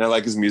shit, and I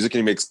like his music, and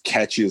he makes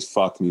catchy as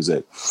fuck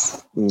music.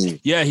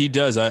 Yeah, he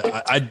does.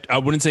 I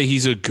wouldn't say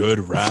he's a good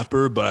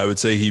rapper, but I would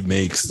say he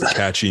makes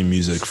catchy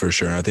music for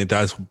sure. I think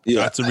that's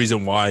the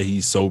reason why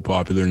he's so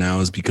popular now,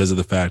 is because of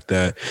the fact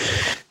that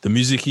the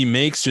music he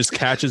makes just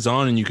catches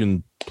on, and you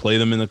can play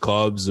them in the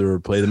clubs or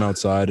play them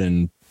outside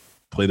and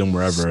play them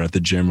wherever, at the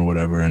gym or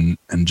whatever, and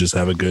just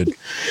have a good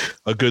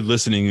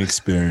listening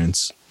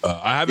experience.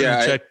 I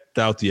haven't checked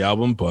out the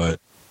album,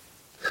 but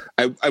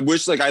I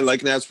wish, like, I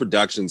like Nav's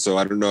production, so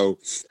I don't know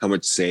how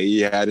much say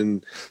he had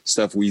in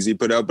stuff Weezy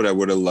put out, but I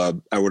would have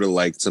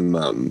liked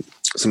some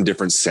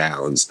different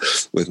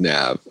sounds with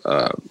Nav,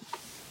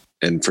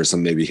 and for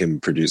some, maybe him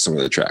produce some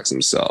of the tracks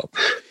himself.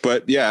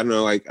 But yeah, I don't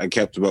know. I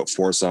kept about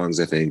 4 songs,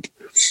 I think.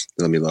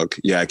 Let me look.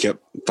 Yeah, I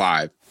kept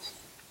 5.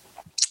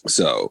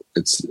 So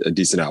it's a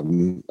decent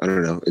album. I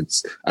don't know.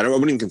 I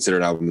wouldn't consider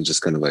it an album. It's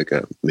just kind of like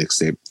a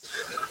mixtape.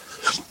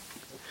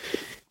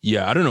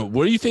 Yeah, I don't know.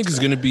 What do you think is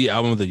going to be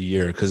album of the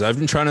year? Because I've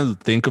been trying to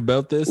think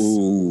about this.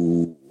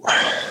 Ooh.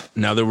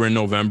 Now that we're in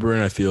November,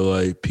 and I feel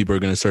like people are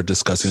going to start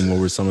discussing what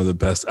were some of the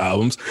best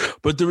albums.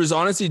 But there was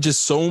honestly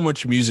just so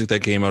much music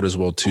that came out as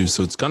well, too.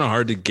 So it's kind of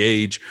hard to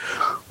gauge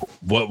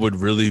what would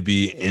really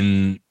be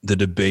in the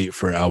debate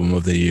for album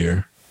of the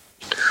year.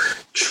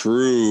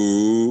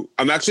 True.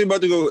 I'm actually about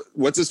to go.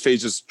 What's his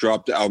face just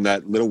dropped the album?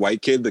 That little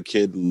white kid, the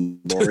kid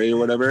Lori or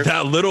whatever.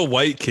 That little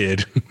white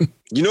kid.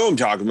 You know what I'm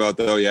talking about,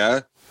 though, yeah?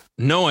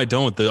 No, I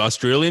don't. The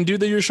Australian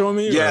dude that you're showing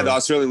me? Yeah, the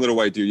Australian little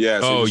white dude.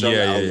 Yeah. So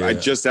yeah. I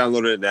just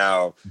downloaded it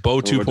now. Bo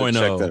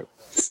 2.0.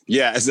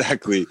 Yeah,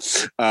 exactly.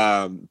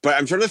 But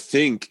I'm trying to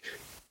think.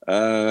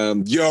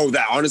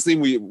 That honestly,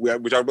 we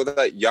talked about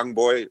that young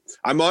boy.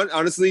 I'm on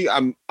on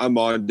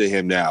to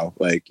him now.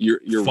 Like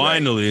you're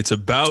finally, right. It's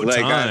about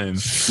time.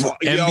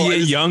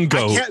 NBA young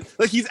goat.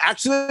 Like he's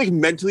actually like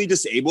mentally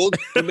disabled,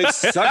 but makes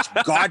such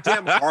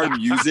goddamn hard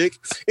music.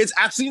 It's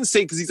actually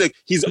insane because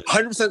he's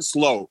 100%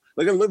 slow.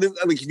 Like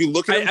if you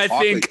look at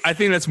him, I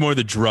think that's more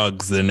the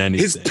drugs than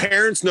anything. His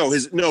parents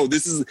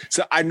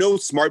I know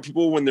smart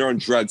people when they're on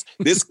drugs.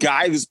 This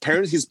guy, his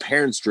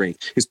parents drink.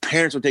 His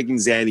parents are taking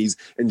Xannies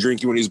and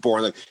drinking when he was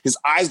born. Like his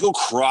eyes go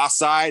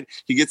cross-eyed.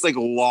 He gets like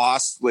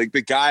lost. Like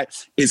the guy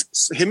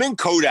him and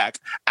Kodak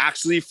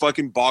actually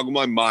fucking boggle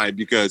my mind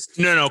because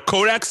no,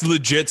 Kodak's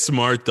legit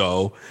smart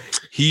though.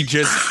 He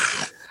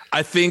just.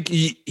 I think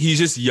he's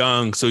just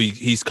young, so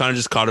he's kind of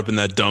just caught up in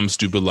that dumb,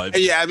 stupid life.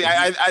 Yeah, I mean,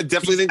 I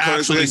definitely think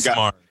Kodak's actually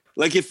smart.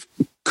 Like if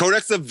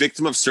Kodak's a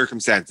victim of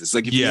circumstances,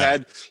 like if he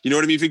had, you know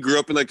what I mean? If he grew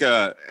up in like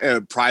a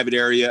private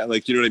area,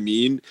 like, you know what I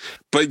mean?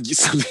 But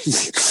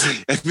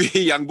being a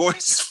young boy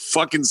is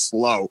fucking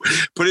slow,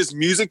 but his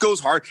music goes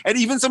hard. And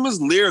even some of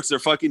his lyrics are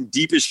fucking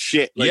deep as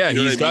shit. Like, yeah, you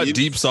know he's got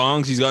deep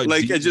songs. He's got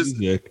like, deep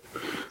music.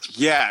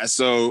 Yeah,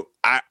 so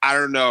I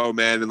don't know,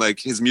 man. And like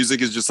his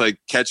music is just like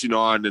catching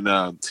on. And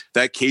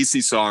that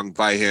Casey song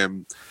by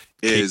him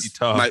is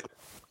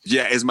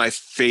my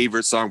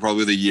favorite song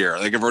probably of the year.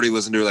 Like I've already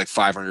listened to it like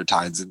 500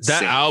 times.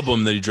 That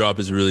album that he dropped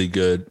is really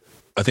good.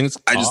 I think it's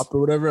Pop or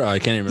whatever. I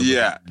can't even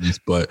remember. Yeah,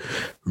 but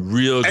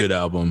real good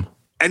album.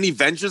 And he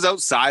ventures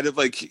outside of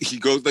like he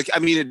goes like, I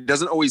mean, it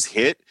doesn't always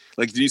hit.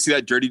 Like, did you see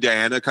that Dirty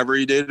Diana cover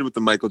he did with the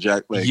Michael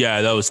Jackson? Like,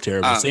 yeah, that was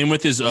terrible. Same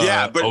with his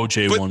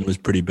OJ one was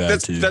pretty bad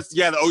too. The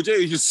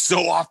OJ is so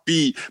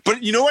offbeat.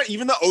 But you know what?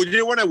 Even the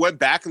OJ one, I went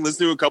back and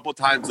listened to a couple of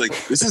times. Like,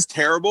 this is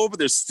terrible, but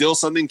there's still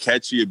something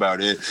catchy about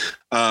it.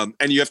 And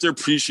you have to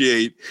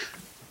appreciate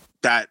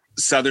that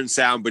Southern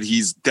sound, but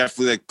he's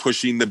definitely like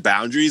pushing the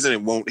boundaries and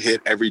it won't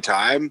hit every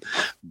time.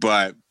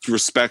 But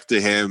respect to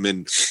him.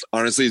 And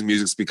honestly, his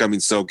music's becoming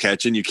so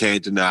catchy and you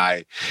can't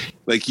deny.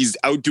 Like he's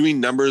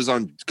outdoing numbers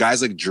on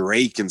guys like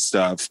Drake and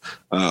stuff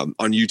on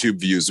YouTube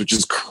views, which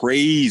is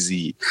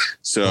crazy.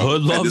 So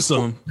Hood loves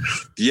him.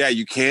 Yeah,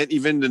 you can't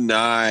even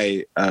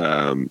deny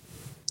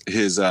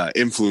his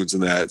influence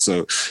in that.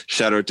 So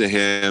shout out to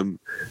him.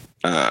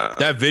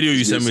 That video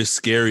you sent me is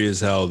scary as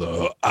hell,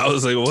 though. I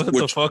was like, what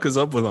the fuck is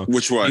up with him?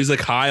 Which one? He was like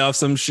high off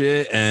some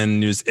shit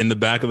and he was in the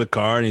back of the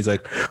car and he's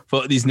like,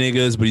 fuck these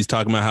niggas, but he's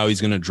talking about how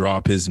he's going to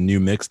drop his new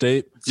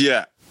mixtape.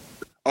 Yeah.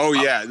 Oh,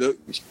 yeah.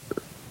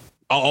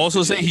 I'll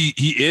also say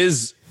he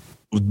is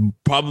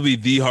probably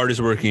the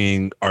hardest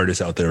working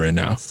artist out there right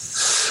now.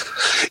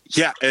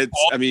 Yeah, it's.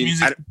 All I mean,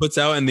 music he puts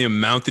out and the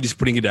amount that he's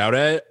putting it out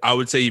at, I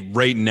would say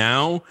right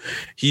now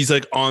he's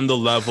like on the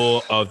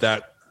level of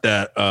that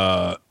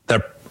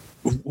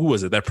who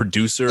was it? That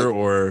producer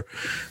or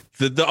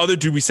the other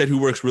dude we said who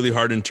works really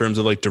hard in terms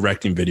of like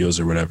directing videos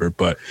or whatever.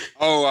 But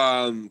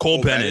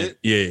Cole Bennett.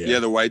 Yeah,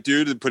 the white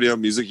dude that put out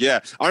music.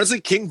 Yeah,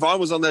 honestly, King Von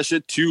was on that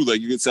shit too.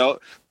 Like you could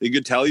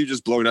tell you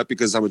just blowing up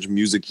because how much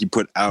music he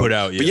put out.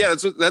 Yeah. But yeah,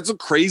 that's what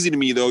crazy to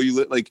me though.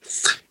 You like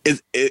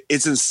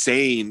it's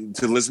insane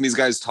to listen to these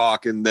guys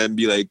talk and then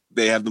be like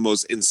they have the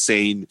most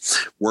insane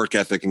work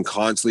ethic and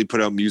constantly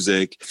put out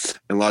music,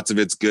 and lots of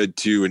it's good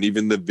too. And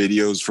even the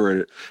videos for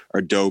it are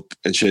dope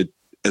and shit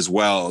as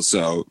well.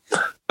 So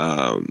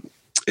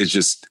it's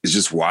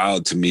just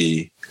wild to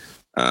me.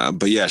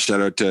 But yeah,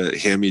 shout out to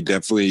him. He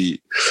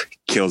definitely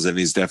kills it. And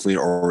he's definitely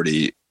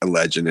already a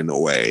legend in a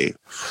way.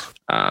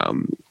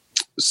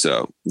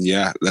 So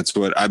yeah, that's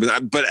what I've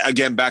been. But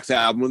again, back to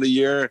album of the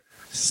year.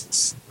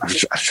 I'm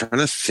trying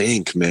to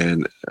think,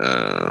 man.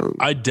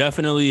 I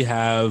definitely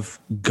have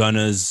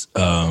Gunna's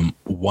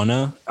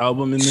Wanna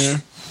album in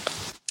there.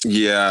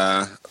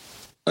 Yeah.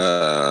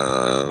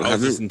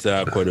 I've listened to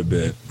that quite a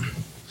bit.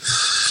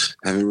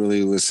 I haven't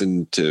really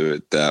listened to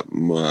it that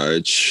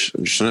much.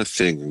 I'm just trying to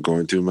think. I'm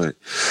going through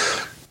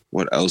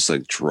what else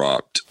like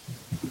dropped.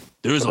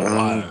 There's a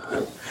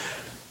lot.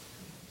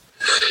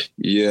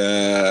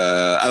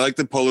 Yeah, I like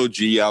the Polo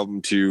G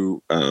album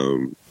too.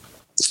 I'm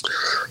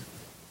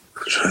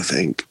trying to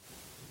think.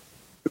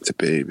 The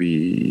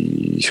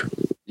Baby.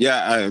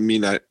 Yeah, I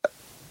mean, I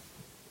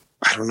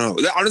don't know.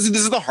 Honestly,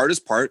 this is the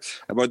hardest part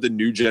about the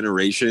new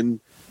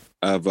generation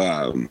of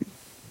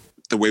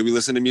the way we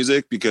listen to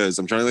music, because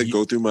I'm trying to like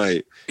go through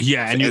my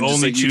and you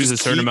only choose a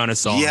certain amount of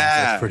songs.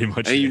 Yeah, that's pretty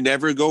much and you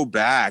never go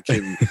back.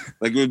 And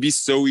like it would be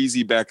so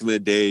easy back in the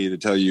day to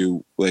tell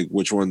you like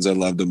which ones I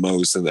love the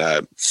most and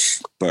that.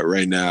 But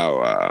right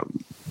now,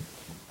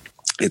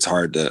 it's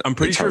hard to. I'm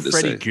pretty sure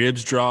Freddie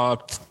Gibbs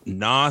dropped.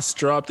 Nas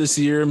dropped this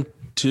year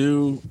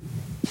too.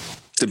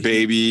 The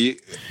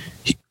Baby.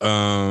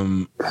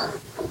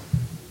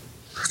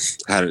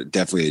 Had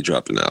definitely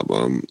dropped an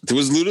album. There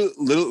was Little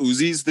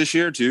Uzi's this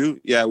year too.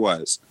 Yeah, it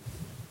was.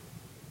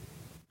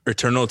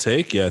 Eternal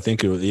Take. Yeah, I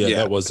think it was. Yeah,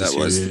 that was this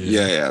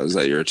year. Yeah, it was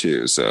that year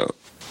too. So,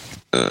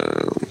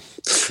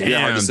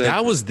 damn,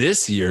 that was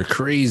this year.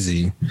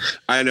 Crazy.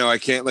 I know. I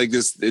can't like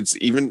this.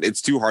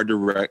 It's too hard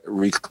to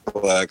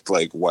recollect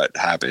like what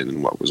happened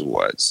and what was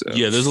what. So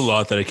yeah, there's a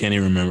lot that I can't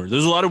even remember.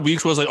 There's a lot of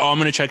weeks where I was like, oh, I'm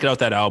gonna check out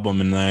that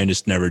album, and I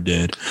just never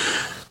did.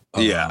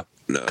 Yeah.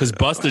 Because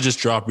Busta just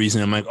dropped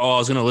recently. I'm like, oh, I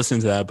was gonna listen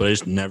to that, but I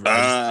just never.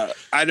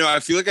 I know. I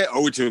feel like I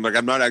owe it to him. Like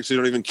I'm not actually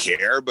don't even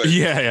care. But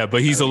yeah.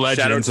 But he's a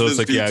legend, so it's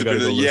like, yeah, I gotta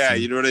go listen. Yeah,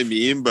 you know what I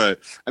mean. But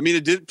I mean,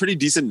 it did pretty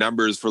decent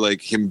numbers for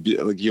like him.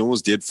 Like he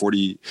almost did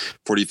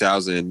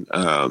 40,000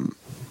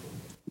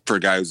 for a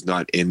guy who's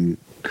not in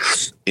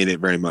it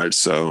very much.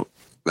 So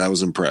that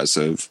was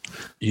impressive.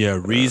 Yeah,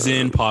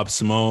 Reason, Pop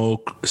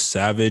Smoke,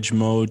 Savage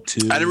Mode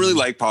too. I didn't really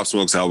like Pop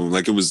Smoke's album.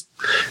 Like it was.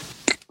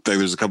 Like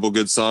there's a couple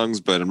good songs,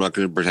 but I'm not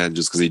going to pretend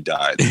just because he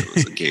died that it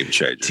was a game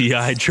changer.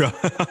 T.I. dropped.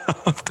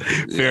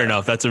 Fair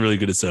enough. That's a really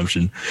good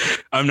assumption.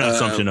 I'm not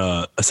assumption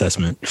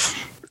assessment.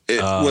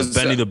 It was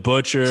Benny the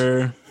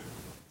Butcher.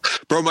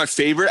 Bro, my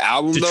favorite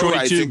album Detroit though,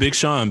 I think Big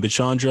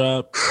Sean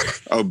dropped.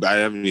 Oh, I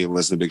haven't even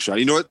listened to Big Sean.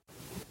 You know what?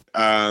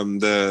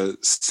 The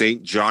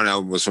St. John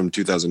album was from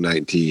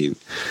 2019,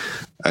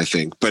 I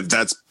think, but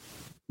that's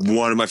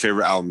one of my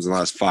favorite albums in the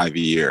last 5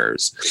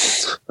 years.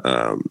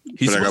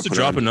 He's supposed to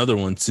drop another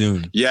one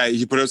soon. Yeah,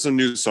 he put out some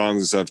new songs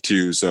and stuff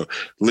too. So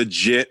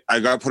legit,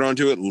 I got put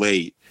onto it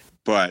late,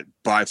 but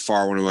by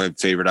far one of my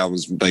favorite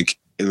albums like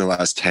in the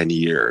last 10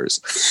 years.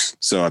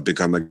 So I've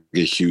become like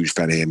a huge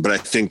fan of him. But I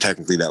think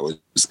technically that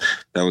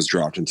was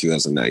dropped in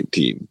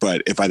 2019.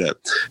 But if I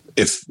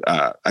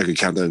could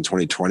count that in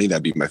 2020,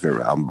 that'd be my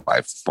favorite album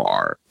by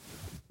far.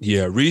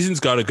 Yeah,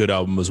 Reason's got a good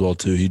album as well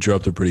too. He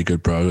dropped a pretty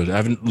good project. I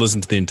haven't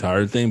listened to the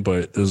entire thing,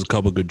 but there's a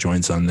couple good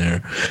joints on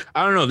there.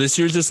 I don't know. This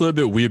year's just a little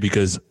bit weird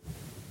because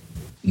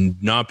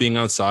not being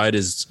outside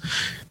is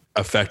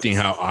affecting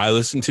how I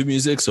listen to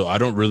music. So I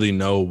don't really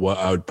know what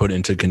I would put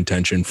into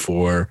contention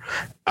for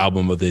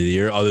album of the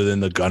year other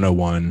than the Gunna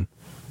one,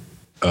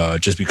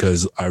 just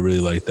because I really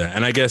like that.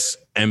 And I guess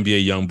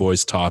NBA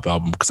YoungBoy's Top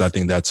album, because I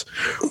think that's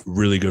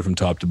really good from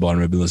top to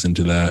bottom. I've been listening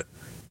to that.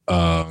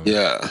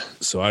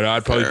 So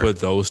I'd probably put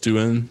those two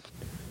in,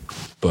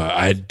 but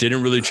I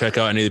didn't really check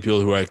out any of the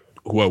people who I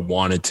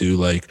wanted to.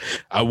 Like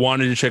I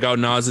wanted to check out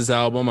Nas's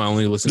album. I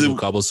only listened to a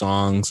couple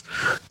songs.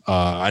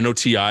 I know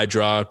T.I.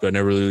 dropped, but I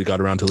never really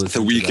got around to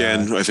listen. The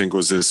Weeknd, I think,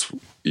 was this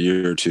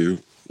year or two.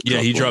 Yeah,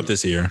 he dropped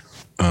this year.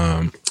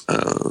 I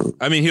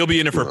mean, he'll be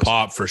in it for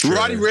pop for sure.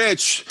 Roddy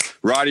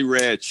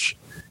Ricch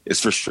is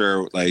for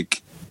sure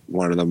like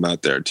one of them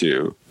out there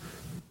too.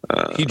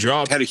 He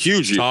had a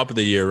huge top of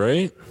the year,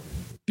 right?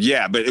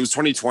 Yeah, but it was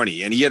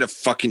 2020, and he had a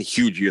fucking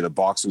huge year. The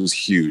box was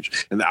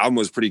huge, and the album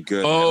was pretty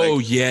good. Oh,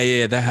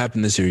 yeah, that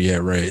happened this year. Yeah,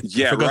 right.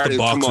 Yeah, I forgot the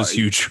box was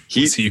huge.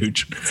 It's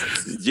huge.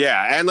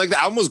 Yeah, and like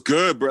the album was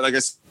good, but like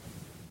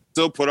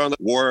put on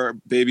War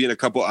Baby and a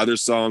couple other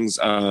songs.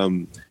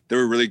 They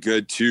were really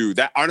good too.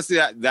 That honestly,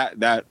 that's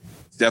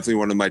definitely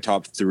one of my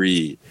top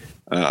 3.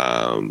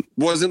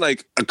 Wasn't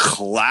like a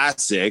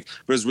classic,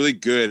 but it was really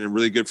good and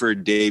really good for a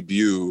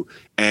debut.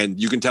 And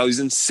you can tell he's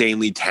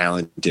insanely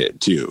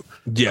talented too.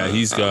 Yeah,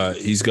 he's got.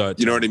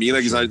 You know what I mean?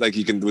 Like he's not like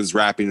was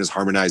rapping, was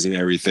harmonizing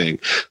everything.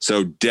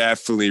 So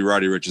definitely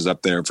Roddy Ricch is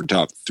up there for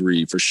top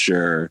 3 for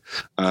sure.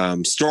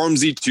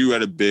 Stormzy too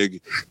had a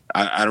big.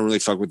 I don't really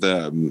fuck with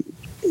the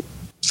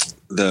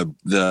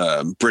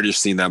British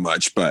scene that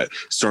much, but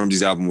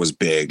Stormzy's album was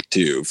big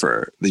too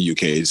for the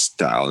UK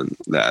style and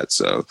that.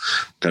 So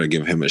gotta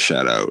give him a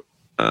shout out.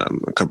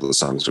 A couple of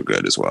songs were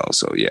good as well.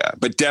 So yeah,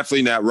 but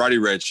definitely not Roddy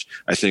Ricch.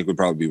 I think would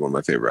probably be one of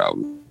my favorite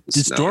albums.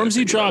 Did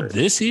Stormzy drop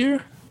this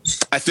year?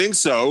 I think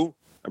so.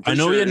 I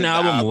know he had an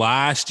album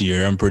last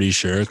year. I'm pretty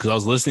sure because I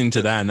was listening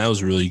to that and that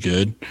was really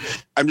good.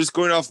 I'm just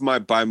going off my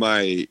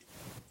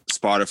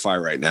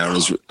Spotify right now.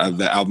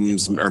 The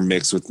albums are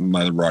mixed with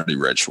my Roddy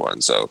Ricch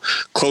one, so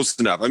close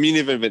enough. I mean,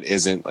 even if it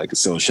isn't, like,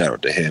 still a shout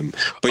out to him.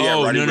 But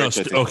yeah, Roddy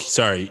Ricch. Okay,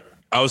 sorry,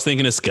 I was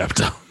thinking of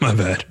Skepta. My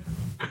bad.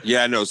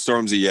 Yeah, no,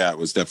 Stormzy. Yeah, it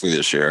was definitely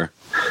this year.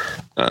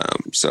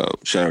 So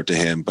shout out to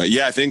him. But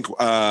yeah, I think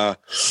Roddy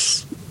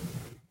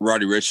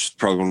Ricch is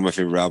probably one of my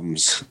favorite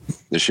albums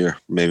this year.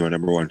 Maybe my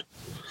number 1.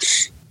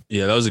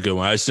 Yeah, that was a good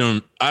one. I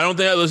don't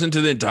think I listened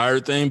to the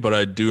entire thing, but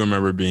I do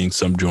remember being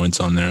some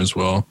joints on there as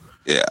well.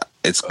 Yeah,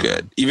 it's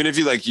good. Even if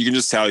you can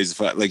just tell he's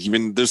like,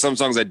 even there's some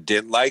songs I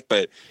didn't like,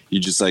 but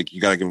you just like,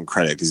 you got to give him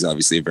credit because he's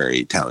obviously a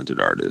very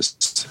talented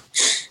artist.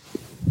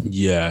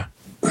 Yeah.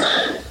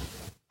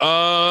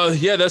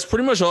 Yeah, that's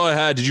pretty much all I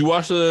had. Did you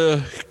watch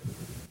the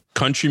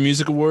Country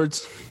Music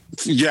Awards?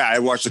 Yeah, I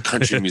watched the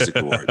Country Music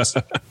Awards.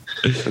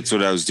 That's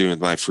what I was doing with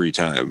my free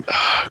time.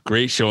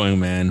 Great showing,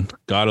 man.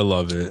 Gotta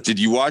love it. Did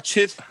you watch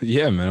it?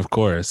 Yeah, man, of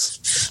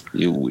course.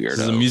 You weirdo. This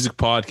is a music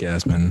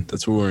podcast, man.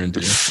 That's what we're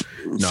into.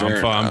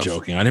 No, I'm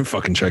joking. I didn't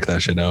fucking check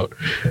that shit out.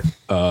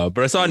 But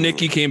I saw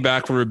Nicki came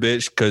back for a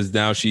bitch because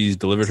now she's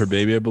delivered her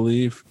baby, I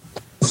believe.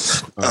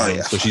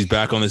 Yeah. So she's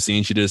back on the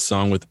scene. She did a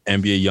song with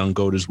NBA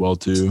YoungGoat as well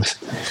too.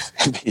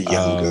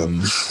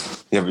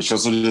 Yeah, but she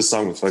also did a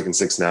song with fucking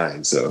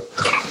 6ix9ine. So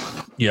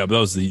yeah, but that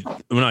was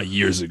not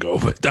years ago,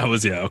 but that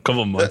was a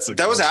couple months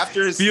ago. That was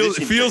after his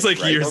feels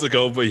like right? Years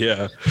ago, but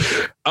yeah.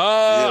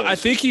 I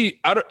think she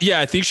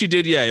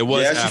did. Yeah, it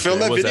was. Yeah, she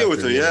filmed that video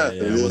with her. Yeah,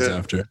 it was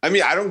after. I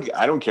mean, I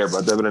don't care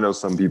about that, but I know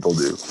some people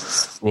do.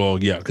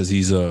 Well, yeah, because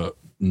he's a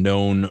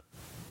known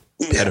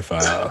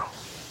pedophile.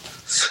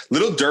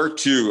 Little Durk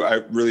too.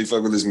 I really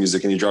fuck with his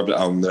music, and he dropped an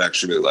album that I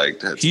actually really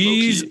liked.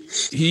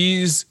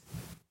 He's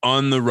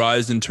on the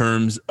rise in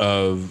terms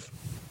of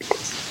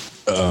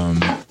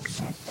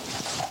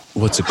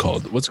what's it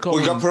called? Well,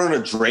 he got put on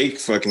a Drake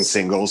fucking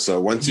single. So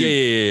once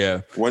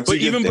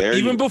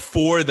even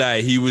before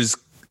that, he was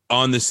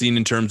on the scene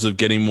in terms of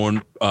getting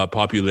more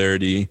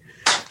popularity.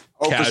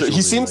 Oh, for sure.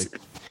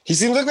 He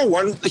seems like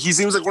one of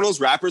those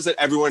rappers that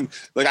everyone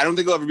like. I don't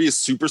think he'll ever be a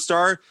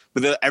superstar,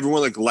 but that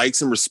everyone like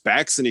likes and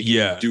respects, and he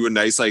can do a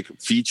nice like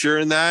feature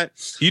in that.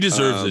 He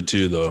deserves it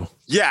too, though.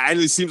 Yeah, and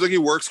it seems like he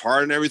works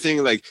hard and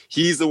everything. Like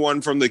he's the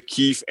one from the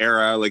Keef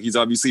era. Like he's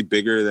obviously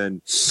bigger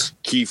than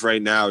Keef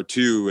right now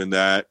too,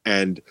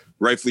 and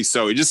rightfully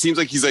so. It just seems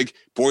like he's like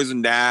Boys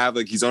and Nav.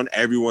 Like he's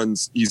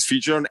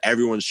featured on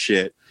everyone's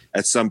shit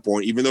at some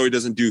point, even though he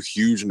doesn't do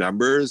huge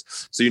numbers.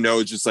 So,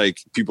 it's just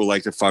like people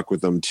like to fuck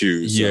with him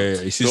too.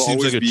 So he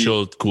seems like a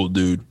chill, cool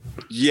dude.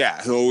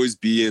 Yeah, he'll always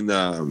be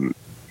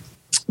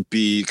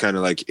kind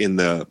of like in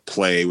the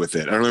play with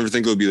it. I don't ever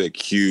think it'll be like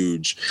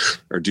huge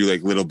or do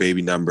like little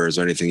baby numbers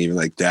or anything even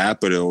like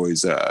that, but it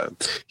always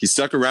he's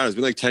stuck around. It's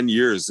been like 10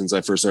 years since I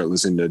first started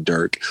listening to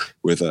Durk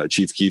with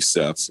Chief Keef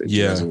stuff in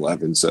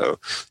 2011. So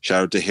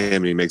shout out to him,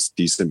 and he makes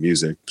decent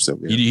music. So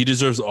he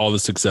deserves all the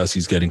success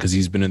he's getting because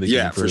he's been in the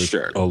game for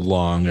sure a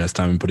long ass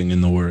time and putting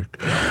in the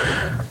work.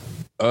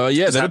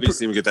 Happy to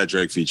see him get that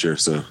Drake feature.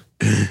 So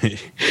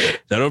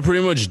that'll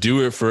pretty much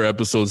do it for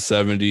episode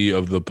 70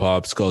 of the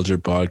Pops Culture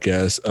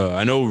Podcast.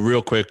 I know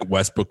real quick,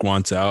 Westbrook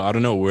wants out. I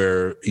don't know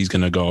where he's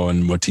going to go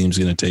and what team's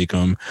going to take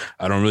him.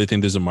 I don't really think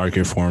there's a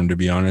market for him, to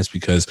be honest,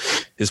 because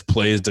his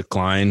play has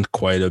declined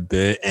quite a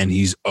bit and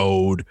he's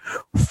owed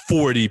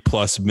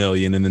 $40+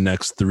 million in the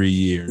next 3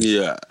 years.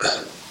 Yeah.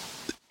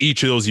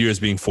 Each of those years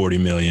being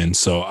 $40 million.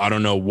 So I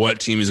don't know what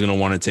team is going to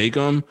want to take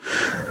him,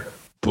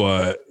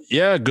 but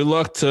yeah, good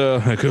luck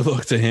to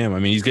him. I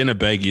mean, he's getting a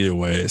bag either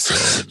way.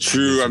 So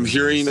true. I'm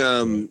hearing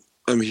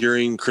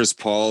Chris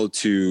Paul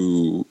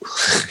to.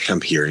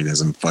 I'm hearing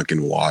as I'm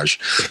fucking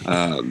washed.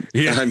 I'm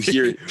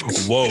hearing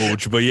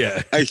Woj, but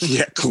yeah,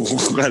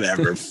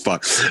 whatever.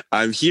 Fuck.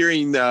 I'm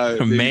hearing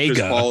Mega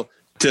Chris Paul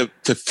to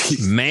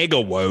Mega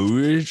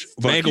Woj,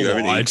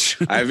 Mega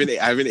Watch. I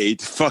haven't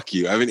ate. Fuck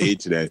you. I haven't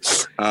ate today.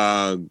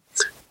 To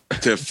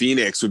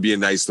Phoenix would be a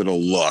nice little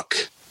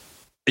look.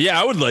 Yeah,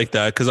 I would like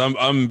that because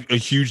I'm a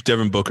huge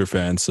Devin Booker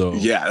fan. So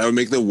yeah, that would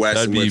make the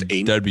West with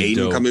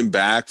Aiden coming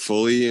back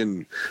fully,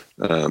 and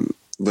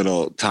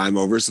little time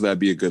over, so that'd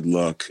be a good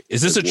look.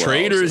 Is this a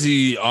trade or is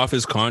he off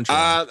his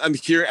contract? I'm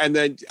here, and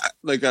then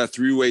like a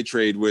 3-way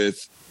trade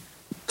with,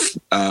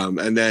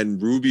 and then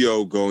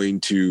Rubio going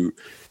to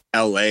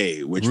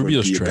LA, which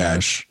Rubio's would be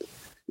trash.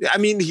 I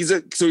mean, he's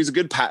a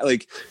good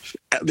like.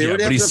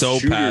 But he's so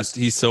past.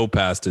 He's so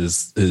past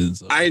his.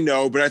 I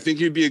know, but I think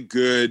he'd be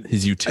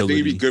his utility. I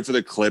think he'd be good for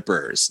the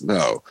Clippers.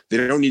 No, they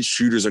don't need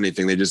shooters or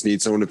anything. They just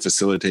need someone to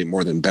facilitate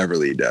more than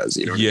Beverly does.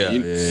 You know what I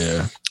mean?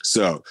 Yeah.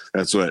 So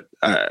that's what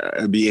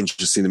it'd be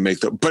interesting to make.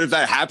 But if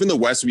that happened, the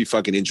West would be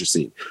fucking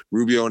interesting.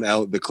 Rubio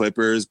and the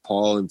Clippers,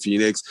 Paul and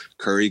Phoenix,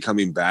 Curry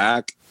coming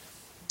back.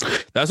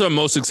 That's what I'm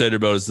most excited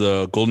about. Is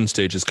the Golden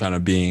State just kind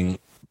of being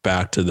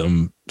back to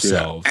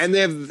themselves. Yeah. And they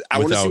have. I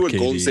want to see what KD.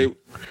 Golden State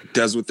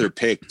does with their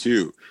pick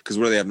too. Because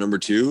what do they have, number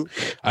 2?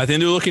 I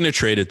think they're looking to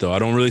trade it though. I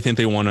don't really think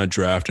they want to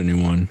draft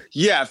anyone.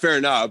 Yeah, fair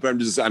enough. But I'm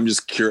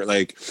just curious.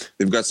 Like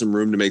they've got some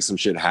room to make some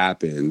shit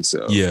happen.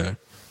 So yeah.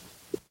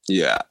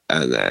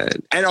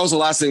 And also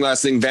last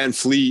thing, Van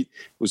Fleet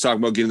was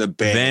talking about getting the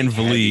bag. Van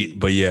Vliet,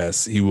 but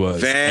yes, he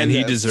was. And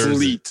he deserves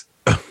Fleet.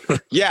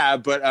 It. Yeah,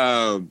 but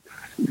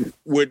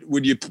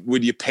would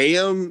you pay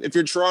him if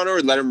you're Toronto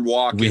or let him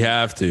walk? We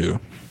have to.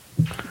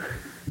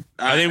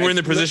 I think we're in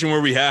the position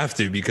where we have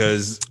to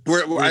because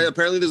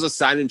apparently there's a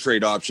sign and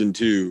trade option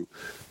too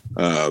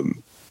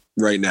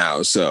right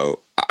now. So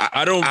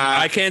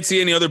I can't see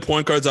any other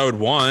point guards I would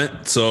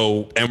want.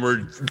 So, and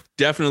we're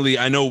definitely,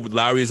 I know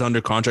Lowry is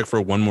under contract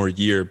for 1 more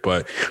year,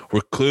 but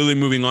we're clearly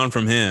moving on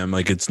from him.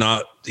 Like he's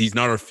not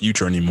our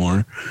future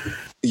anymore.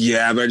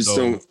 Yeah, but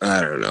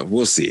I don't know.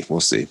 We'll see.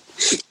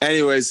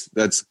 Anyways,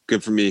 that's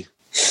good for me.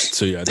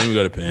 So yeah, I think we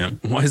got to pay him.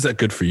 Why is that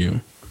good for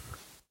you?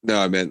 No,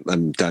 I meant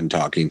I'm done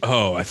talking.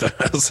 Oh, I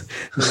was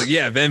like,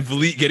 yeah, Van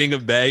Vliet getting a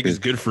bag is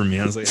good for me.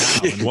 I was like,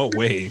 how? In what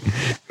way?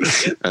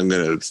 I'm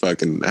going to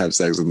fucking have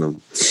sex with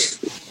them.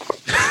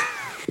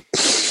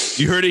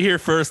 You heard it here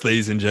first,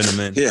 ladies and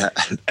gentlemen. Yeah.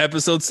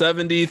 Episode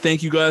 70.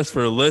 Thank you guys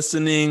for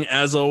listening.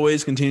 As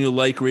always, continue to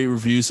like, rate,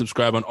 review,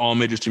 subscribe on all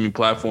major streaming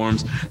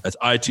platforms. That's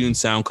iTunes,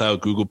 SoundCloud,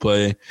 Google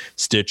Play,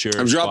 Stitcher.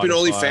 I'm dropping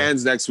Spotify.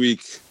 OnlyFans next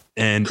week.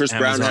 And Chris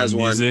Amazon Brown has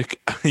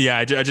Music. One. Yeah,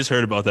 I just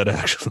heard about that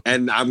actually.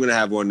 And I'm going to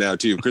have one now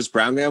too. Chris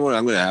Brown can have one.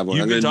 I'm going to have one.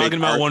 You've been talking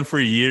about one for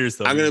years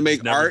though. I'm going to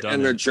make art and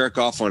I'm going to jerk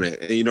off on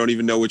it. And you don't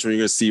even know which one you're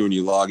going to see when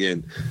you log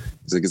in.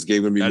 It's like, is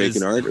Gabe going to be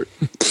making art or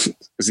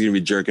is he going to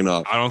be jerking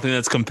off? I don't think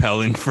that's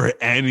compelling for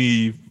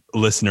any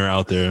listener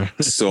out there.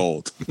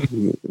 Sold.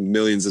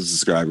 Millions of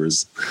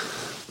subscribers.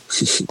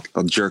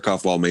 I'll jerk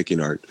off while making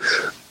art.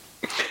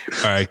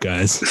 All right,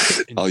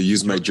 guys. I'll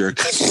use my jerk.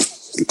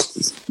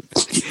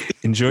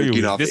 Enjoy your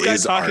week. This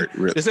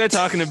guy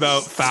talking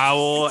about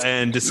foul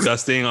and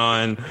disgusting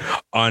on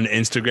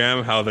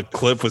Instagram, how the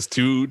clip was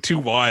too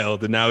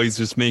wild, and now he's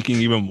just making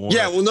even more.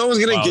 Yeah, well, no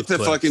one's gonna get the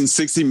fucking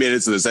 60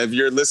 minutes of this. If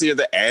you're listening at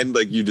the end,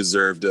 like you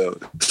deserve to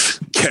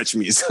catch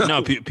me. So.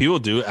 No, people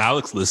do.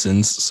 Alex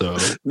listens, so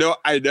no,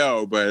 I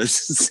know, but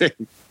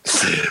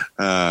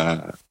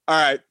all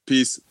right,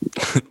 peace.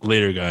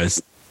 Later,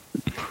 guys.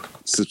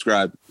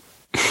 Subscribe.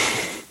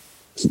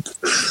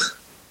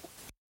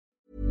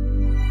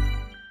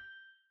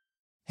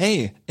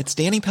 Hey, it's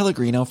Danny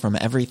Pellegrino from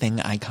Everything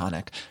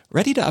Iconic.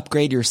 Ready to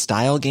upgrade your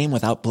style game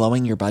without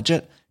blowing your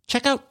budget?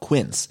 Check out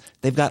Quince.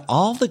 They've got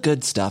all the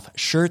good stuff,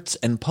 shirts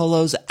and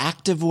polos,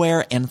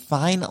 activewear, and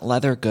fine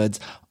leather goods,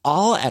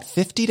 all at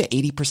 50 to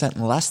 80%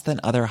 less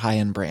than other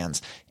high-end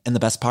brands. And the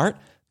best part?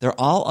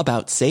 They're all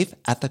about safe,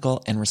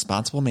 ethical, and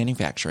responsible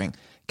manufacturing.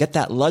 Get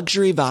that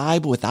luxury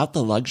vibe without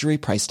the luxury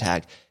price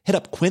tag. Hit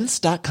up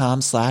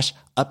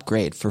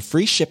quince.com/upgrade for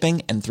free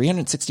shipping and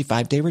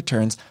 365-day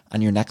returns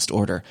on your next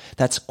order.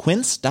 That's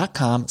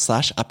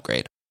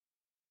quince.com/upgrade.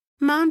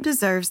 Mom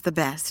deserves the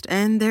best,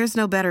 and there's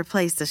no better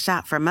place to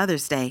shop for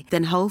Mother's Day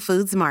than Whole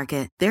Foods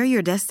Market. They're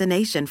your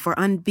destination for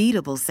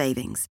unbeatable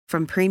savings,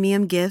 from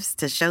premium gifts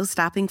to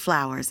show-stopping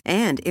flowers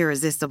and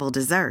irresistible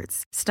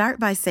desserts. Start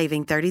by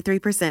saving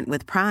 33%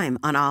 with Prime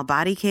on all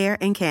body care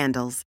and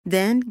candles.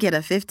 Then get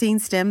a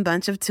 15-stem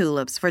bunch of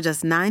tulips for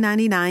just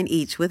 $9.99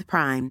 each with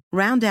Prime.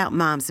 Round out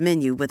Mom's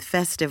menu with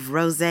festive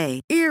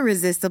rosé,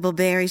 irresistible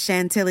berry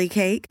chantilly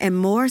cake, and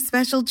more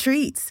special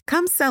treats.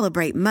 Come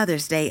celebrate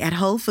Mother's Day at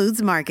Whole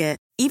Foods Market.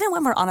 Even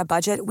when we're on a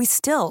budget, we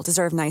still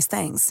deserve nice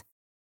things.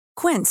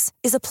 Quince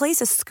is a place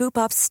to scoop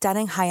up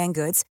stunning high-end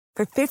goods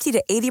for 50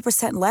 to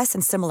 80% less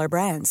than similar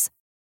brands.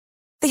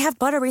 They have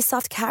buttery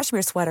soft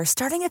cashmere sweaters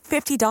starting at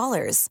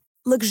 $50,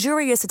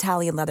 luxurious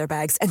Italian leather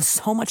bags, and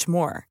so much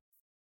more.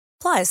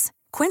 Plus,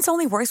 Quince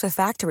only works with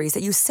factories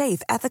that use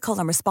safe, ethical,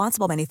 and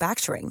responsible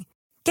manufacturing.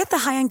 Get the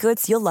high-end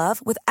goods you'll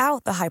love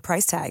without the high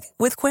price tag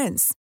with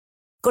Quince.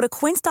 Go to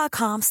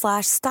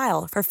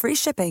quince.com/style for free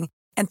shipping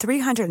and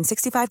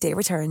 365-day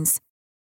returns.